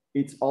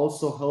 it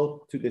also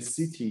helped to the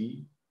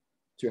city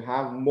to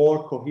have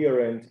more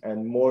coherent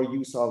and more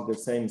use of the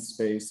same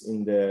space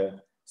in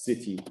the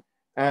city.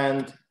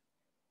 And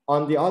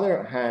on the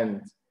other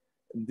hand,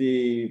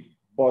 the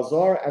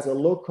Bazaar as a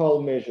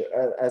local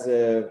measure, as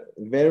a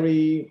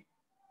very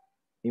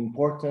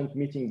important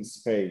meeting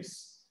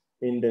space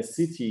in the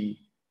city,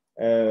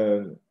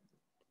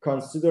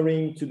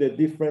 considering to the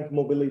different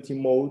mobility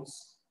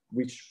modes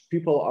which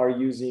people are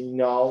using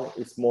now,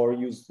 it's more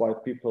used by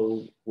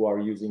people who are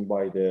using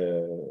by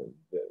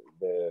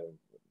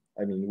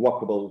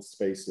walkable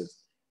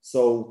spaces.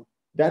 So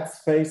that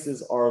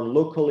spaces are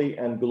locally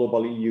and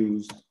globally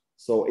used.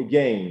 So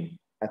again,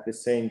 at the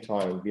same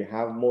time, we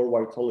have more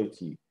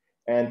vitality,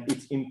 and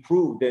it's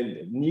improved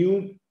the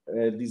new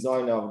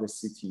design of the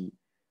city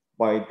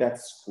by that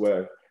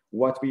square.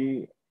 What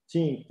we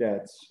think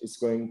that is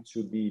going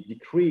to be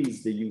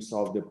decrease the use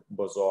of the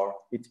Bazaar,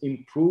 it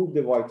improved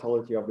the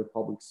vitality of the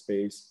public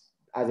space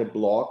as a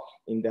block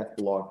in that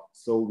block.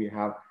 So we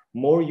have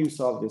more use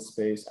of the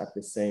space at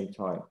the same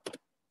time.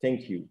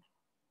 Thank you.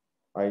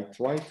 I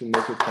try to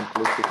make it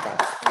completely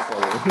fast.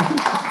 Sorry.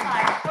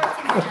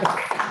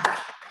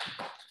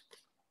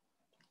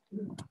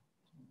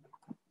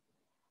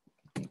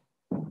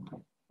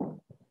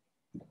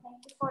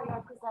 Thank you for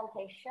your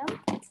presentation.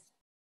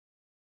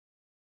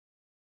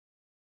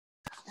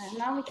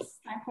 Now it's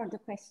time for the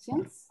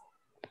questions.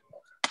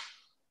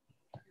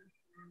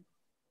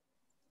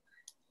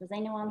 Does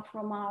anyone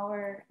from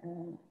our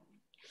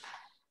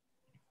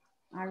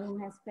room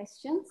has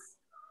questions?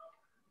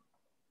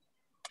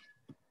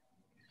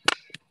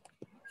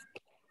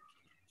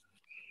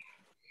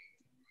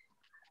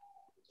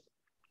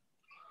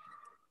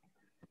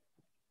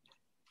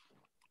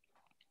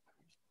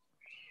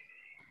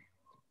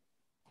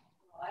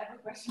 I have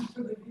a question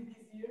for the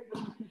ladies here,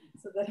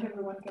 so that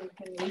everyone can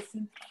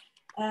listen.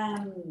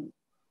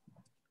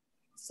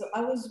 So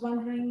I was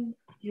wondering,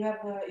 you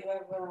have a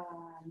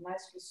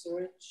nice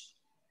research,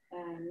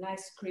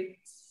 nice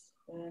scripts,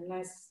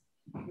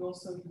 you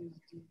also use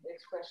the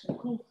expression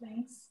cool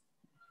things.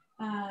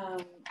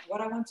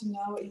 What I want to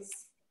know is,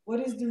 what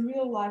is the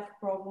real life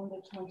problem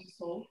that you want to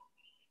solve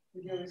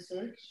with your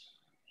research?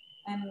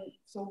 And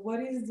so what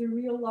is the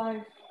real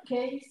life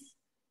case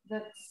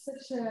that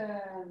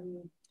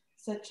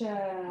such a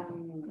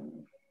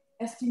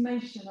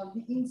estimation of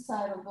the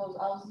inside of those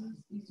houses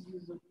is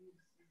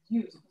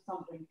used for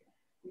something?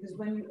 Because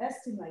when you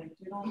estimate,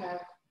 you don't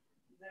have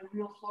the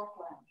real floor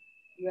plan.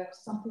 You have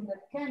something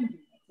that can be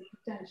the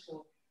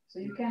potential. So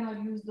you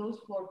cannot use those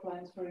floor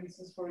plans, for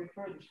instance, for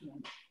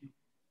refurbishment.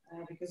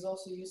 Because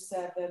also you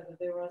said that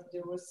there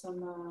was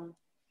some.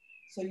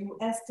 So you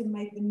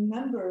estimate the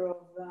number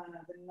of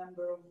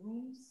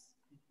rooms,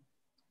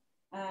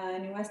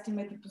 and you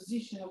estimate the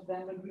position of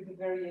them, but with a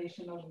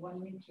variation of 1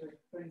 meter,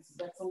 for instance.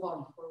 That's a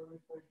lot for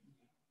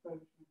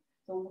refurbishment.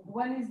 So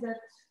when is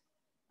that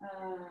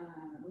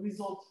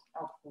result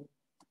helpful?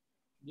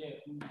 Yeah,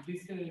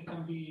 this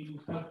can be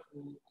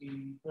helpful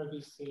in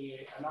previous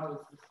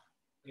analysis,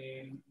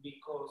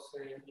 because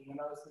in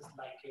analysis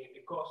like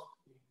the cost,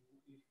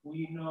 if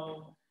we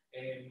know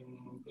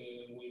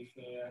with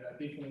a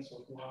difference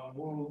of 1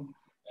 room,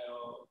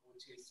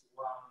 which is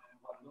one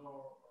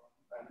door,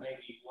 and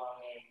maybe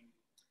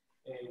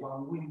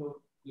one window,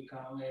 we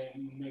can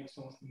make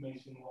some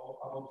estimation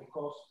about the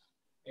cost.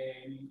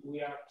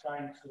 We are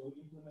trying to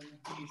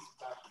implement this,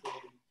 but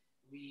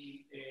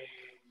we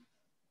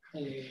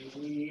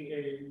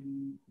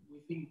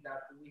think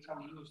that we can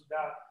use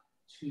that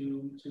to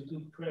do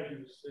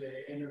previous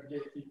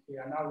energetic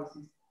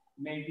analysis.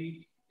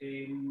 Maybe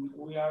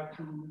we are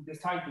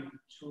deciding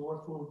to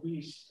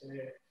refurbish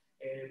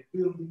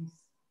buildings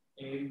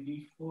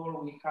before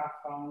we have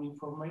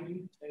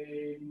information.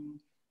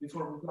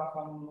 Before we have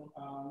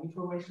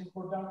information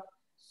for that.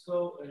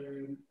 So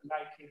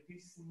like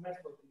this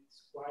method is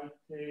quite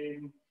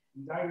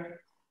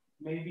direct.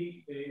 Maybe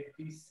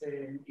this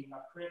in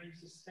a previous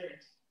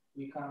stage,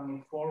 we can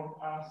inform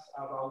us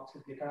about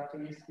the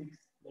characteristics,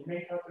 the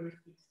main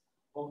characteristics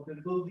of the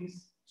buildings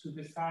to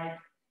decide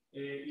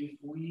if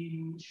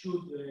we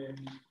should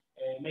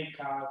make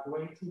a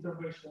great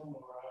intervention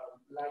or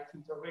a light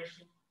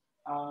intervention.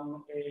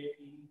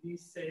 In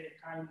this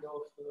kind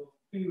of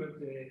period,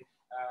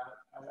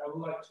 I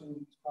would like to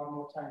have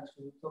more time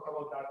to talk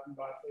about that,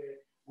 but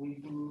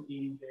we do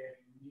in the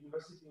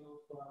University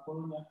of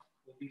Urmia,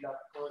 we did a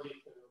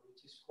project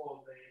which is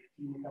called the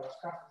Clinical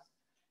Casas.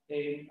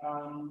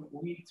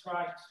 We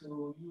try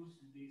to use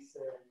this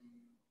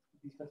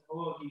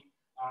methodology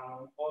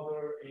and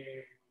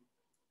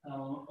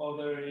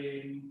other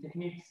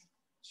techniques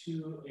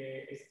to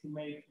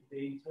estimate the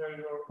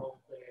interior of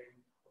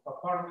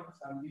apartments,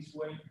 and this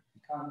way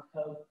can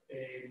help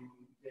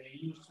the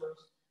users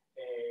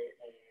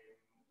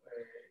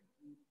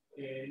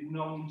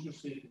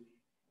non-intrusively.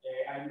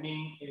 I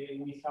mean,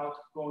 without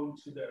going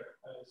to there.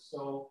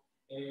 So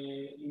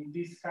in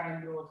this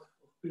kind of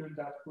field,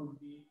 that could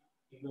be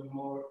even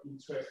more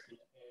interesting.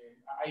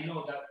 I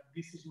know that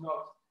this is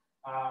not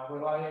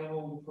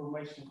reliable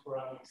information for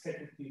an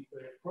executive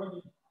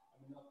project.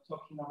 I'm not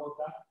talking about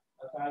that,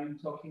 but I'm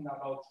talking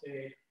about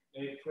a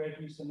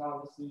previous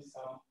analysis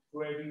and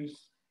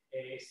previous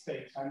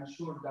steps. I'm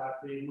sure that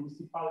the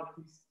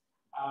municipalities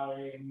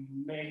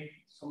made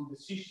some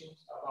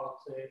decisions about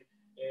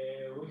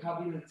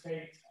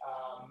rehabilitate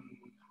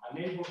a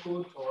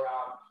neighborhood or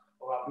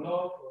a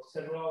block or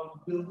several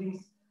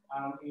buildings,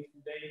 and if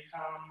they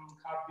can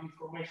have the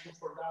information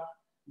for that,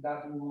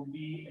 that will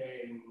be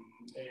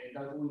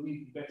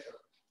better,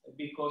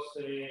 because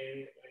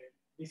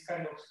this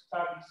kind of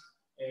studies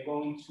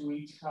going to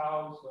each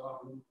house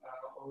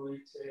or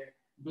each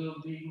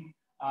building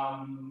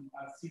and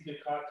see the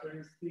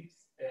characteristics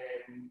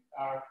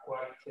are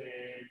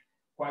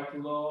quite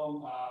long.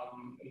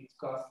 It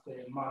costs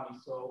money.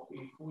 So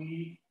if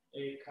we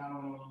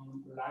can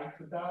like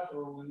that,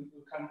 or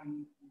we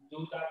can do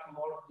that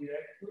more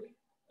directly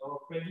or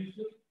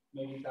previously,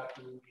 maybe that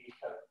will be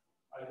helpful.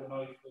 I don't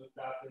know if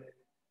that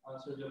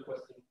answers your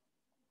question.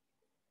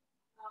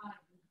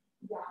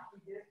 Yeah,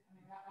 it did. I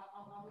mean,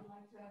 I would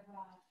like to have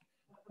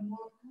a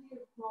more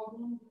clear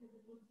problem, because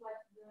it looks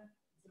like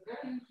it's a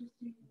very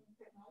interesting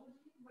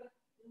technology, but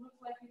it looks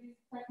like it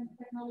is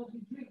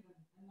technology driven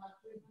and not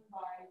driven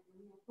by the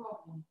real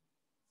problem.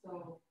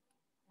 So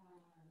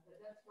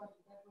that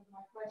was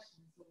my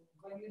question. So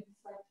when you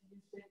decide to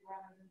use shape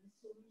grammar in this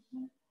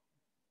solution,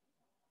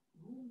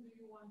 whom do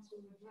you want to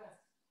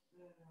address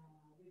with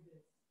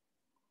this?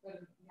 But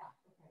yeah,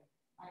 okay.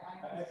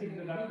 I think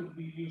that could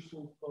be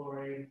useful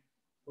for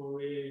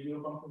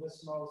urban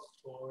professionals,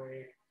 for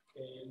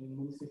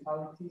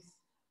municipalities.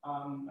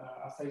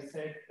 As I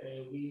said,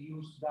 we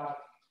use that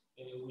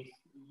with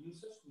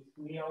users, with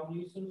real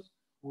users.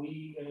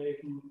 We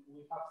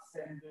have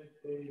sent them,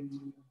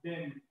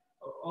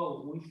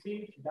 we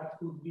think that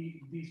could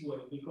be this way,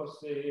 because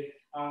they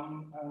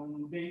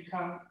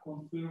can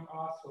confirm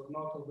us or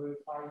not, or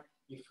verify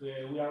if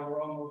we are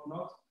wrong or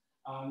not.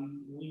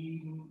 We,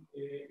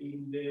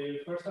 in the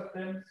first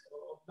attempts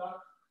of that,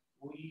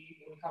 we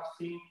have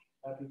seen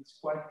that it's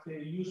quite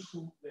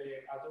useful, the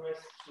address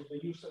to the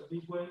user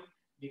this way,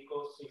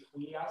 because if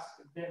we ask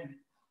them,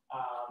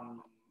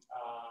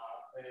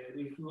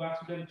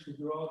 to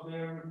draw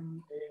their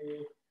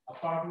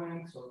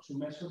apartments or to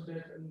measure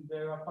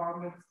their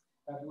apartments,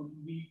 that would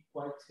be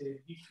quite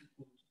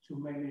difficult to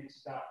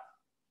manage that.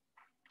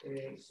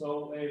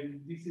 So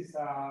this is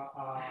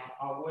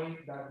a way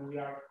that we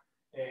are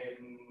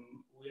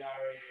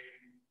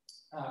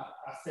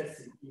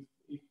assessing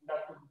if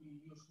that would be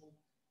useful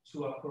to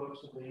approach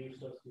the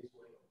users this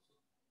way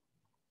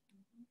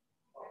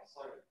also. Oh,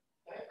 sorry,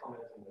 can I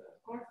comment on that?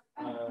 Of course.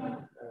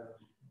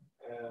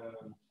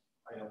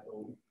 I don't know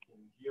if you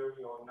can hear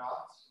me or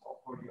not, or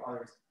for the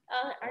others.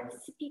 Are the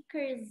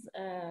speakers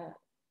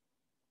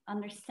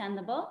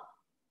understandable?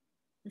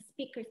 The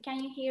speakers, can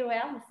you hear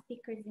well the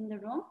speakers in the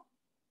room?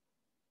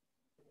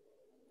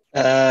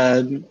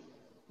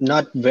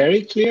 Not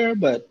very clear,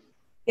 but...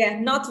 Yeah,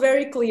 not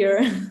very clear.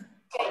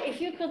 Okay,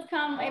 if you could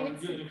come a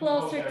bit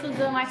closer to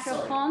the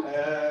microphone.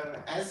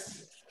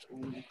 As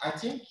I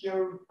think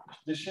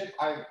the shape,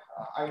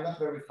 I'm not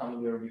very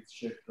familiar with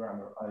shape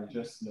grammar. I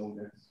just know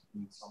that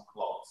in some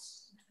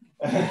clause.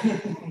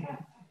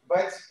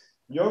 But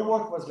your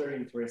work was very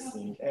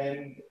interesting,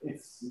 and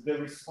the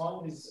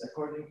response is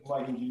according to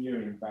my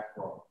engineering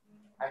background.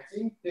 I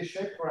think the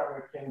shape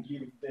grammar can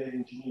give the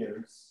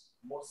engineers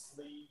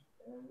mostly,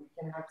 we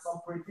can have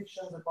some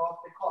predictions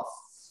about the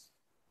costs.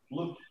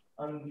 Look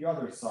on the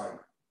other side,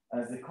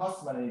 as the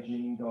cost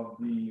managing of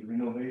the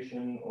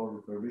renovation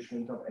or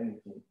refurbishment of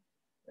anything.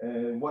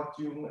 What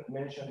you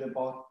mentioned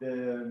about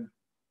the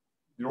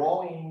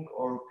drawing,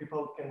 or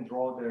people can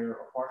draw their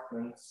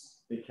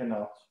apartments, they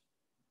cannot.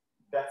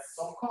 That's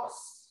some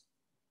cost,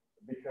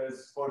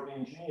 because for the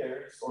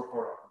engineers or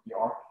for the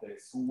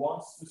architects who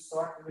wants to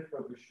start the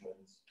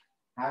refurbishment,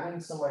 having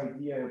some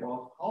idea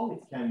about how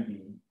it can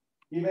be,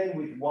 even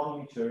with 1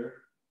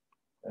 meter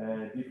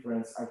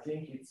difference, I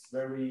think it's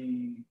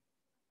very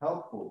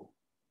helpful.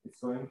 It's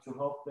going to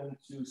help them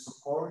to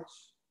support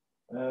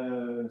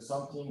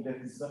something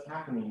that is not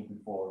happening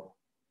before.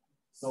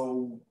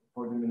 So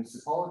for the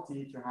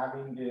municipality to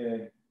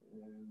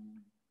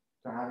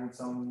having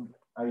some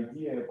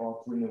idea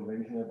about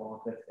renovation,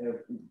 about that,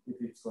 if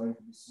it's going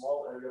to be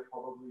small area,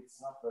 probably it's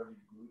not very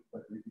good,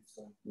 but if it's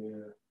going to be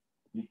a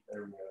big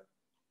area,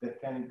 that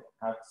can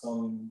have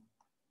some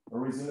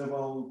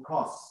reasonable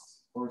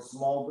costs. For a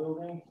small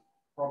building,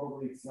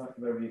 probably it's not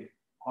very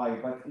high,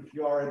 but if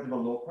you are a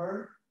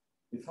developer,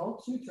 it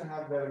helps you to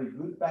have very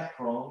good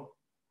background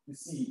to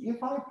see,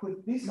 if I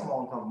put this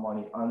amount of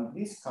money on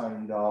this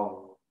kind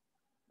of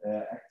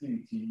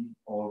activity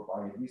or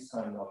by this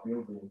kind of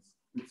buildings,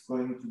 it's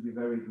going to be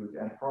very good.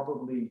 And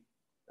probably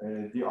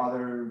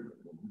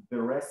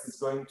the rest is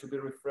going to be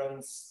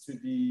reference to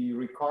the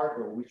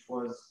Ricardo, which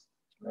was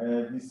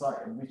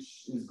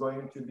which is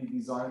going to be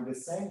designed the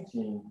same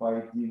thing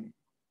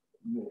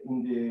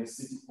in the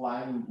city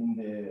planning,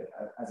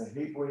 as a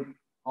hybrid,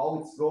 how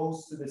it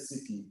goes to the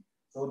city.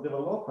 So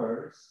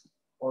developers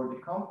or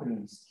the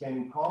companies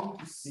can come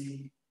to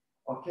see,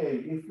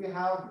 okay, if we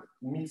have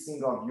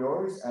mixing of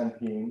yours and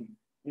him,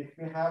 if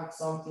we have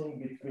something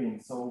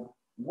between, so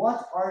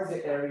what are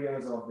the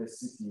areas of the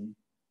city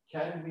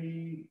can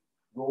we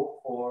go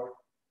for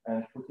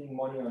and putting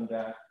money on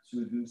that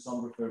to do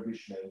some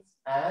refurbishments?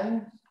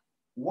 And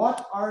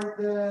what are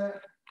the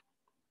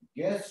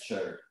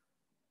gesture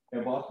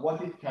about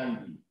what it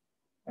can be?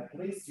 At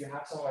least you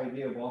have some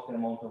idea about the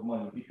amount of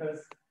money, because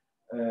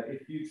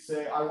if you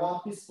say, I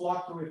want this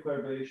block to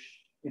refurbish,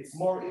 it's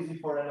more easy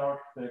for an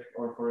architect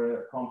or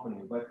for a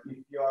company. But if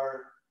you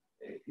are,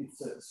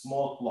 it's a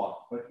small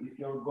block. But if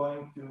you're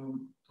going to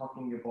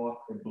talking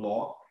about a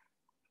block,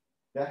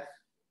 that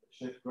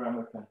Chef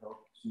Grammar can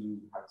help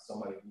to have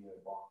some idea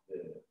about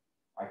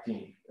I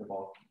think,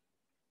 about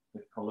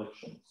the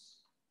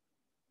collections.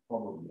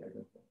 Probably, I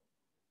don't know.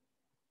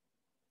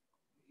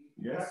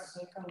 Yes?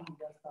 I can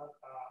just add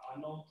a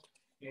note.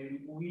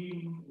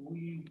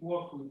 We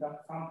work with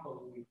that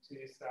sample, which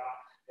is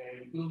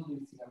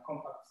buildings in a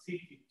compact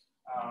city.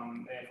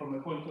 From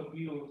a point of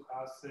view,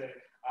 has a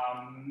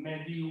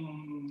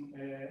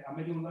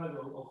medium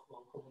level of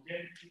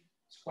homogeneity.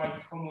 It's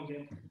quite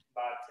homogeneous,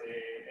 but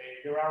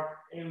there are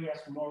areas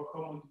more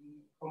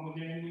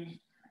homogeneous,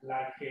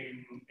 like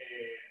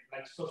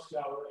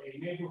social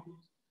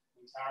neighborhoods,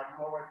 which are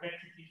more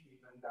repetitive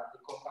even than the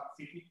compact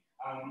city.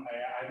 I'm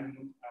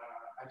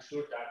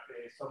sure that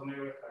some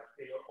areas like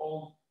the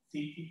old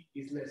city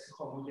is less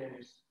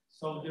homogeneous.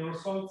 So the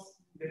results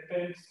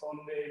depends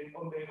on the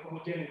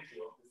homogeneity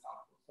of the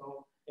sample. So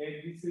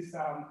this is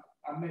a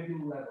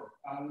medium level,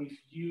 and if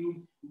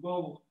you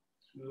go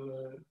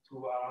to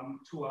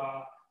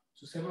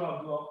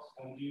several blocks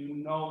and you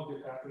know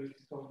the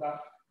characteristics of that,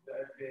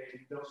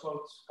 the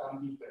results can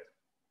be better.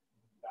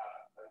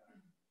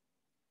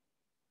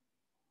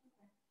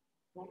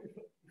 Well,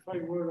 if I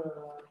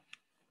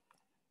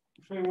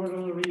were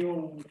a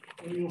real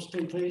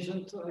estate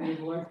agent, I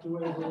would like to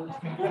have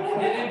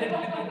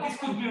this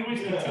could be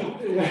risky too.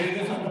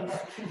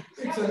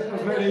 It's a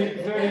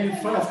very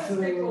fast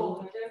survey,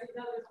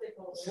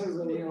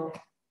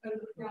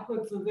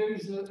 but there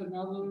is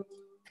another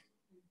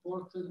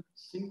important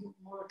thing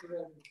more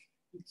academic.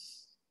 It's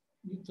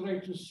you try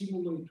to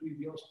simulate with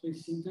your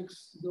space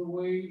syntax the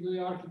way the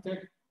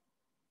architect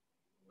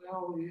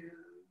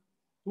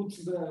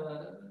puts the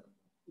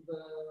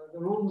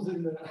rooms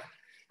in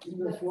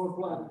the floor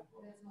plan.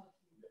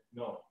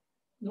 No,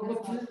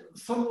 but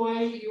some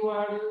way you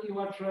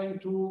are trying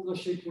to, the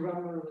shape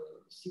grammar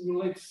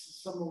simulates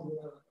some of the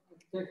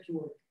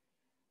architecture.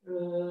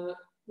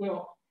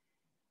 Well,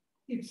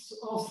 it's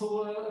also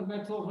a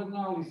matter of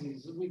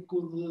analysis. We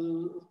could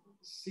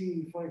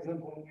see, for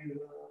example,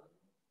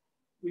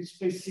 with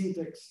space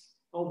syntax,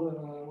 how the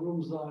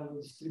rooms are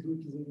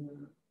distributed in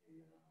a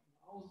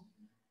house.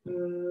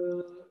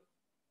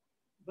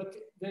 But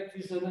that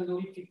is an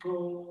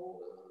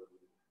analytical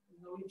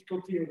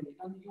theory,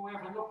 and you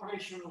have an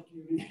operational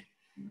theory.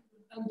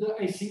 And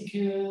I think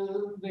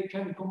they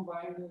can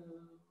combine,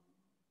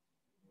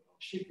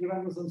 shape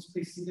grammars and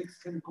space syntax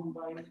can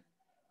combine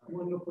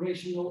one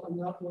operational and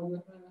not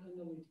one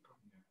analytical.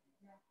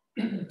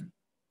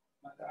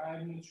 But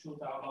I'm not sure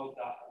about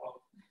that. Well,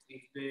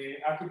 if the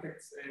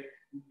architects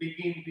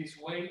begin this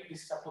way,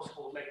 this is a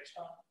possible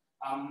lecture.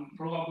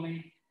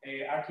 Probably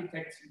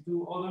architects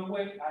do other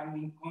way. I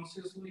mean,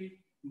 consciously,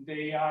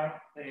 they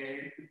are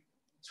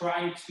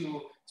trying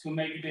to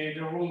make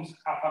the rooms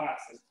have an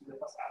access to the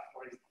facade,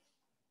 for instance.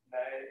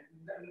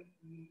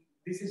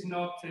 This is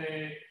not,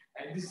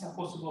 this is a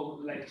possible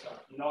lecture,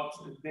 not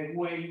the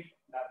way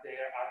that the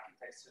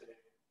architects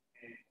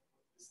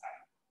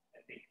design,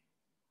 I think.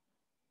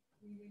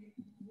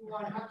 You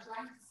are not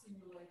trying to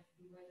simulate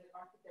the way the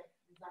architect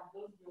design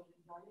those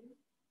buildings, are you?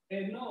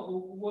 No,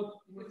 what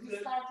you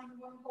start in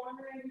one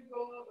corner and you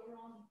go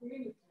around the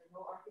perimeter, no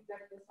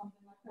architect does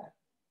something like that.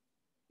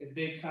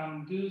 They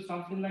can do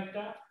something like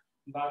that,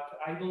 but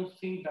I don't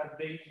think that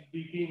they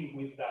begin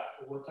with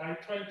that. What I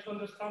try to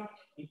understand,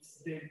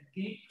 it's the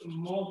deep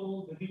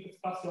model, the deep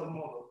spatial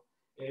model,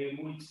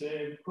 which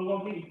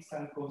probably it's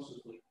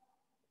unconsciously.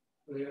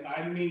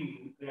 I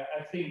mean,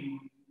 I think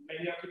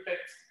many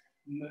architects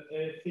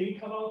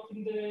think about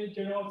in the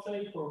general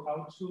shape or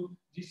how to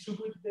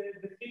distribute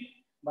the thing,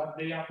 but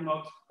they are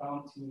not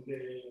counting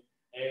the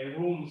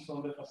rooms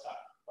on the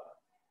facade.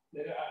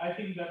 But I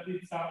think that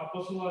it's a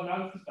possible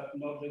analysis, but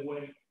not the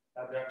way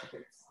that the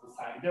architects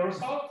design. The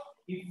result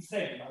is the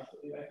same, but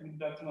I think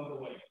that's not the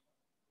way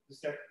to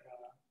set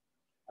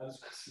a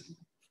discussion.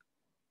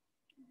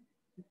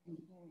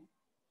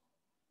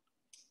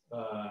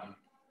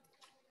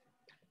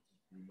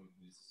 Remove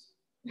this.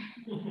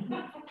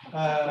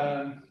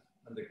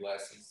 And the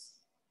glasses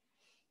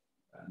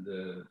and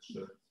the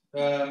shirt. I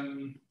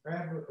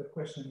have a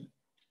question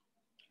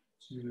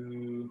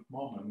to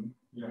Momen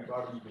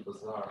regarding the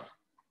bazaar.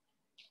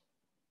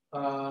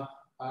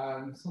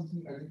 And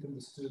something I didn't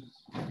understood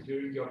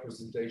during your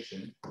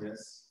presentation.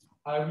 Yes.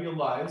 I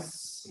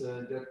realized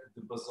that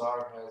the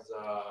bazaar has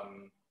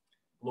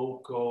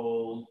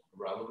local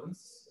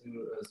relevance,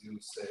 as you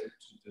said,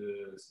 to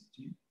the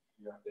city,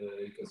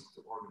 because it's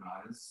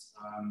organized.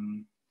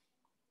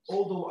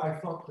 Although I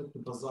thought that the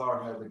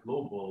bazaar had a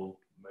global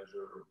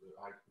measure of the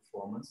high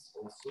performance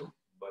also,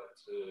 but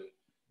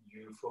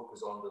you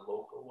focus on the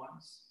local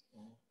ones.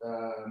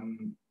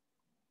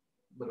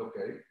 But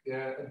okay.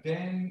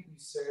 Then you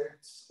said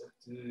at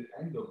the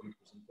end of your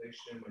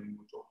presentation, when you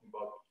were talking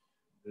about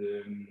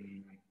the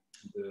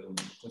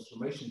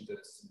transformation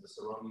that the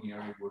surrounding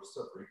area were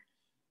suffering,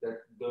 that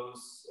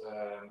those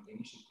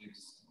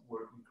initiatives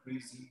were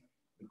increasing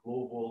the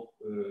global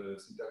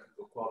synthetic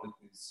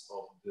qualities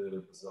of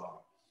the bazaar.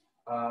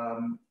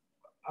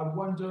 I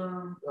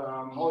wonder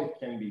how it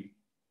can be.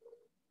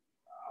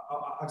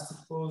 I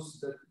suppose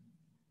that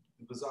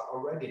the bazaar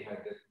already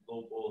had that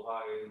global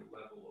high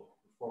level of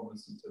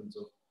performance in terms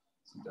of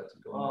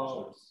synthetic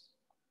measures.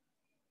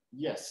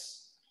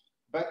 Yes,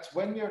 but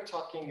when we are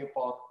talking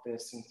about the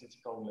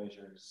synthetic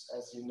measures,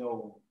 as you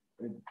know,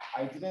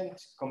 I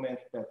didn't comment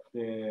that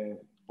the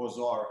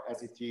bazaar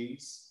as it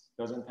is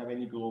doesn't have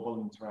any global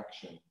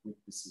interaction with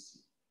the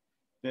city.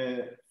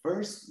 The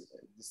first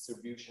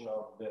distribution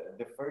of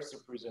the first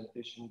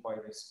representation by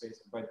the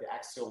space, by the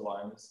axial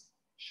lines,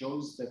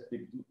 shows that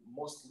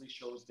mostly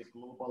shows the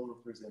global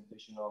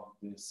representation of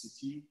the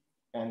city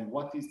and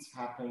what is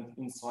happened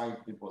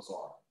inside the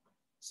bazaar.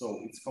 So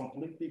it's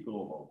completely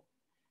global.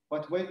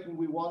 But when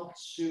we want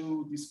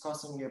to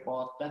discussing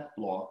about that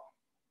block,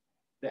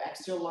 the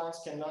axial lines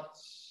cannot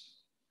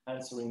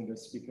answering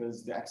this,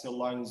 because the axial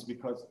lines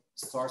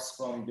starts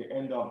from the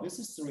end of this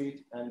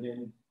street and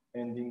then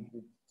ending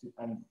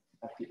and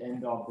at the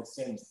end of the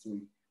same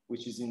street,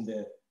 which is in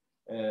the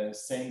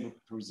same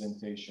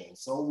representation.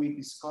 So we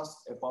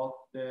discussed about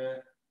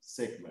the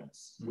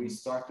segments. We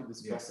start to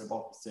discuss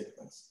about the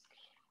segments.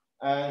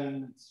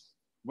 And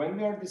when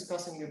we are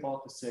discussing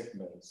about the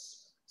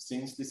segments,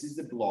 since this is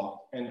the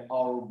block and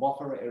our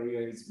buffer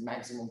area is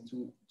maximum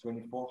to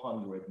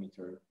 2400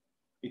 meters,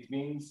 it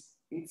means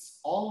it's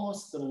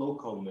almost the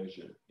local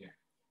measure.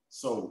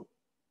 So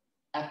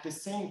at the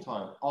same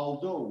time,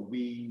 although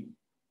we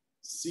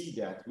see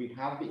that we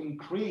have the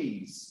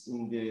increase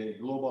in the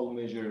global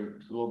measure,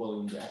 global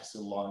in the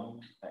axial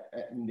line,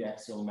 in the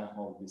axial map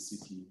of the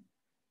city,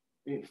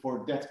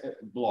 for that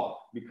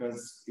block,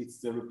 because it's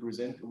the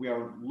we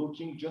are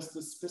looking just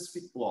a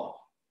specific block.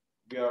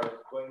 We are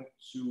going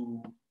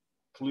to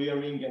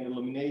clearing and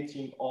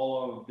eliminating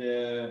all of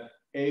the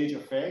age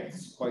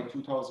effects by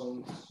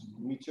 2000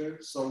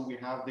 meters. So we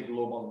have the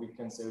global, we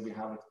can say we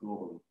have it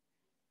globally.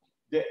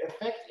 The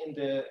effect in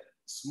the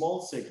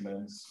small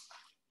segments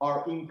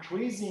are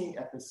increasing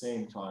at the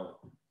same time.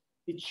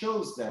 It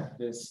shows that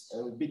this,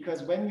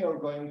 because when you're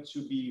going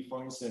to be,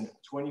 for instance,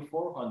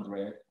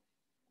 2400,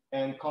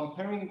 and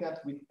comparing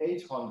that with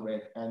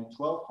 800 and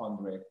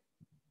 1200,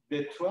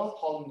 the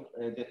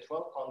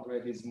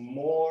 1200 is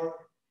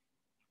more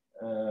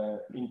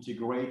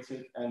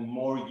integrated and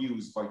more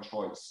used by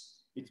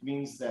choice. It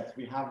means that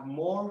we have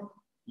more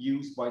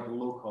use by the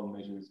local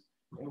measures.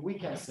 And we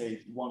can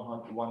say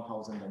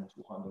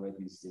 1,200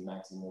 is the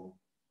maximum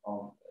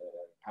of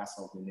pass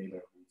of the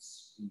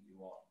neighborhoods in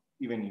Iran.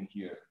 Even in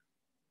here,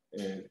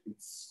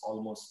 it's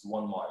almost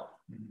 1 mile.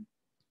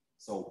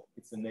 So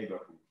it's a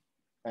neighborhood.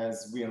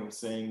 As we are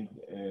saying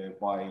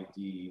by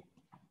the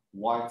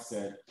white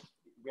set,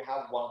 we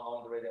have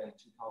 100 and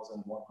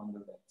 2,100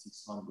 and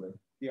 600.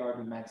 They are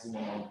the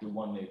maximum of the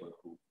one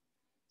neighborhood.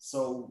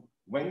 So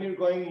when you're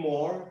going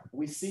more,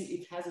 we see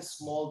it has a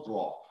small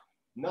drop,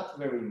 not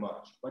very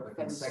much, but it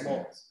has a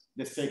small,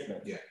 the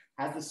segment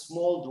has a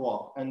small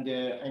drop and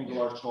the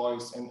angular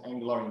choice and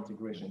angular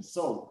integration.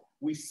 So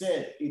we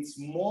said it's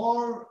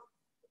more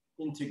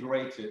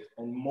integrated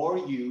and more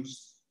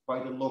used by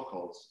the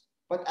locals.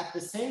 But at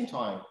the same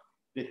time,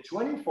 the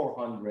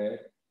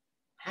 2400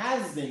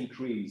 has the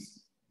increase.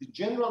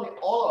 Generally,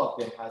 all of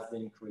them has the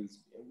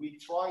increase. We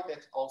tried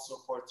that also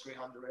for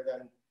 300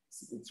 and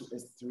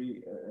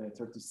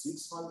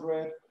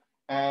 3600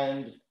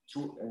 and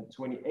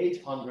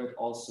 2800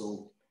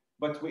 also.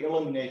 But we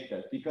eliminate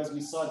that because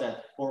we saw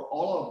that for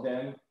all of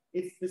them,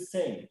 it's the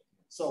same.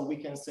 So we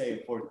can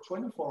say for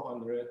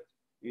 2400,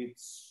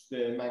 it's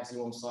the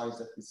maximum size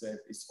that we said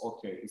is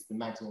okay. It's the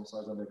maximum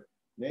size of the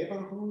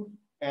neighborhood.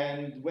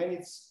 And when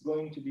it's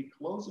going to be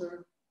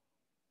closer,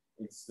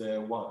 it's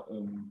the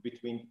one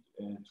between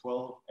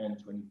 12 and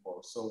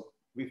 24. So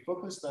we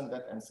focused on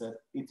that and said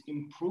it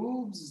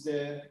improves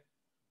the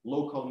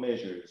local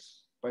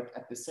measures, but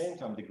at the same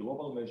time, the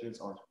global measures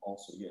are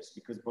also, yes,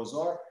 because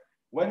Bazaar,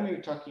 when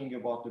we're talking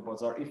about the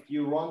Bazaar, if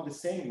you run the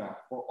same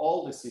map for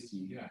all the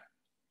city,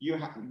 you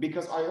have,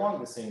 because I run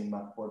the same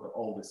map for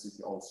all the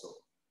city also.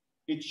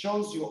 It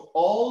shows you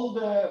all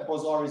the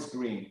Bazaar is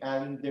green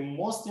and the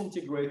most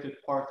integrated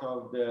part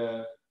of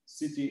the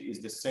city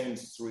is the same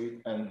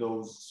street and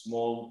those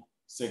small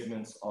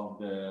segments of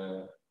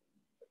the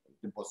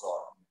the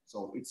bazaar.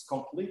 So it's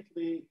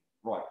completely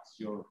right.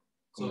 So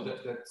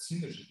that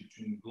synergy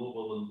between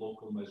global and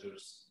local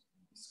measures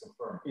is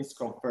confirmed. It's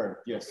confirmed.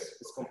 Yes, okay.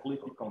 It's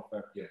completely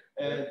confirmed. Yeah.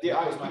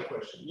 That was my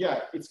question.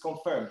 Yeah, it's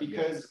confirmed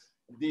because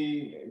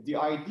the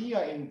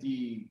idea in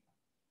the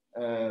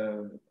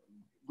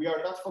we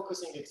are not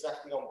focusing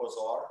exactly on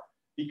bazaar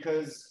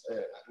because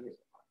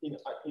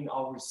in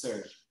our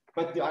research.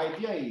 But the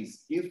idea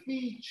is if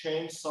we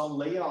change some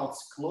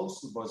layouts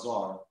close to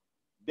bazaar,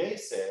 they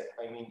said,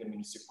 I mean, the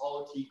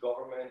municipality,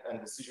 government,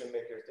 and decision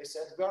makers, they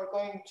said, we are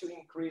going to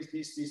increase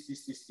this.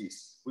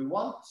 We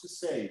want to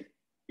say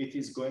it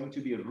is going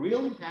to be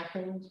really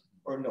happened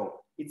or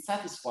no. It's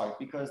satisfied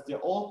because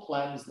the old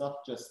plan is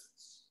not just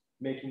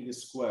making the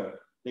square.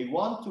 They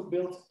want to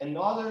build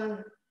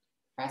another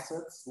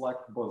assets like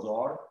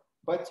bazaar,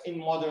 but in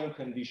modern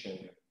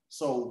condition.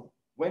 So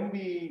when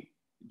we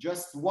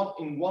just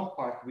in one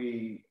part,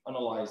 we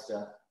analyzed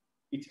that,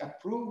 it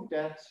approved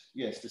that,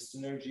 yes, the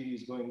synergy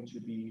is going to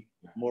be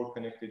more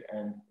connected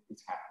and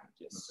it's happened,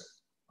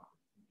 yes. Okay.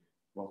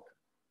 Welcome.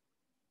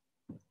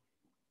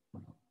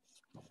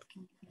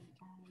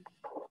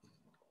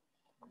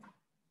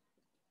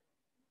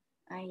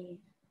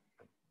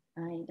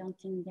 I don't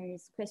think there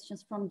is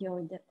questions from the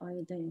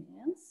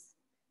audience.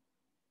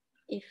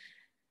 If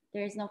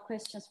there is no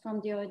questions from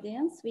the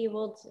audience, we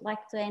would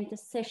like to end the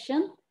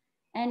session.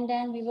 And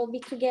then we will be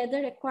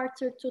together at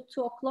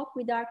 1:45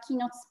 with our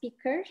keynote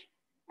speaker.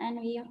 And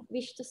we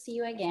wish to see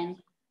you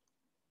again.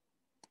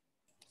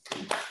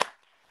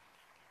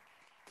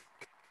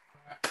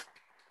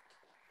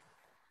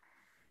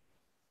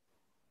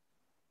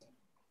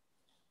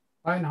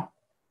 Bye now.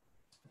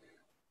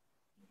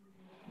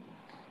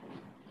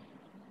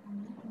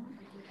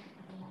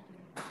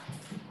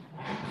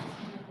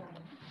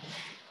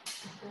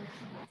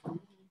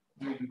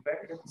 We'll be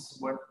back at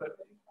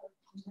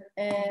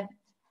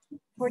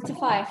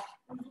 45.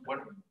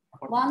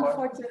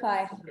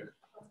 1:45.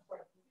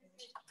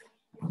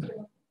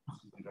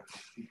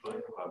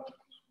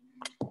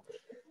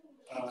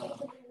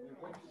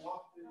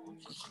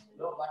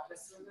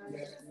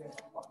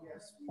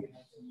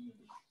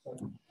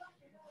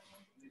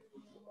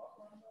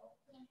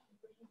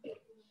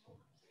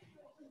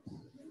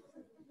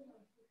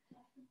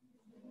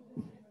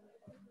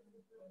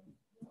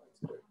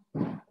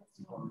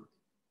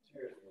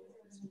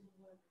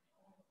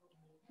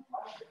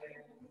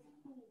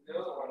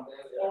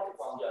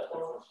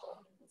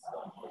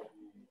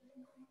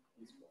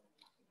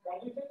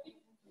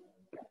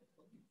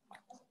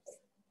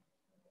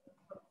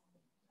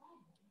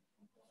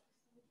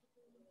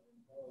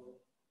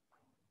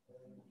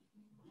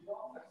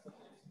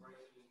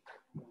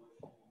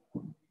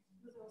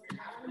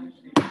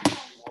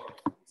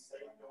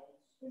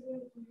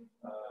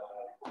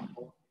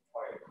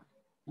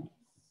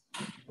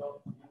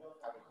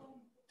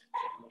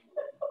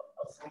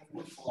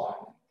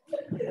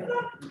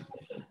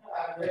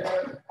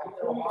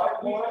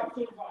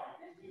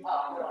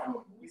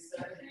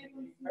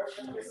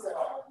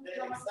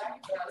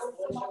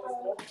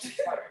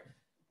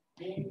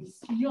 Means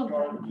you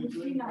are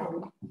doing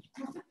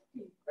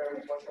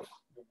very much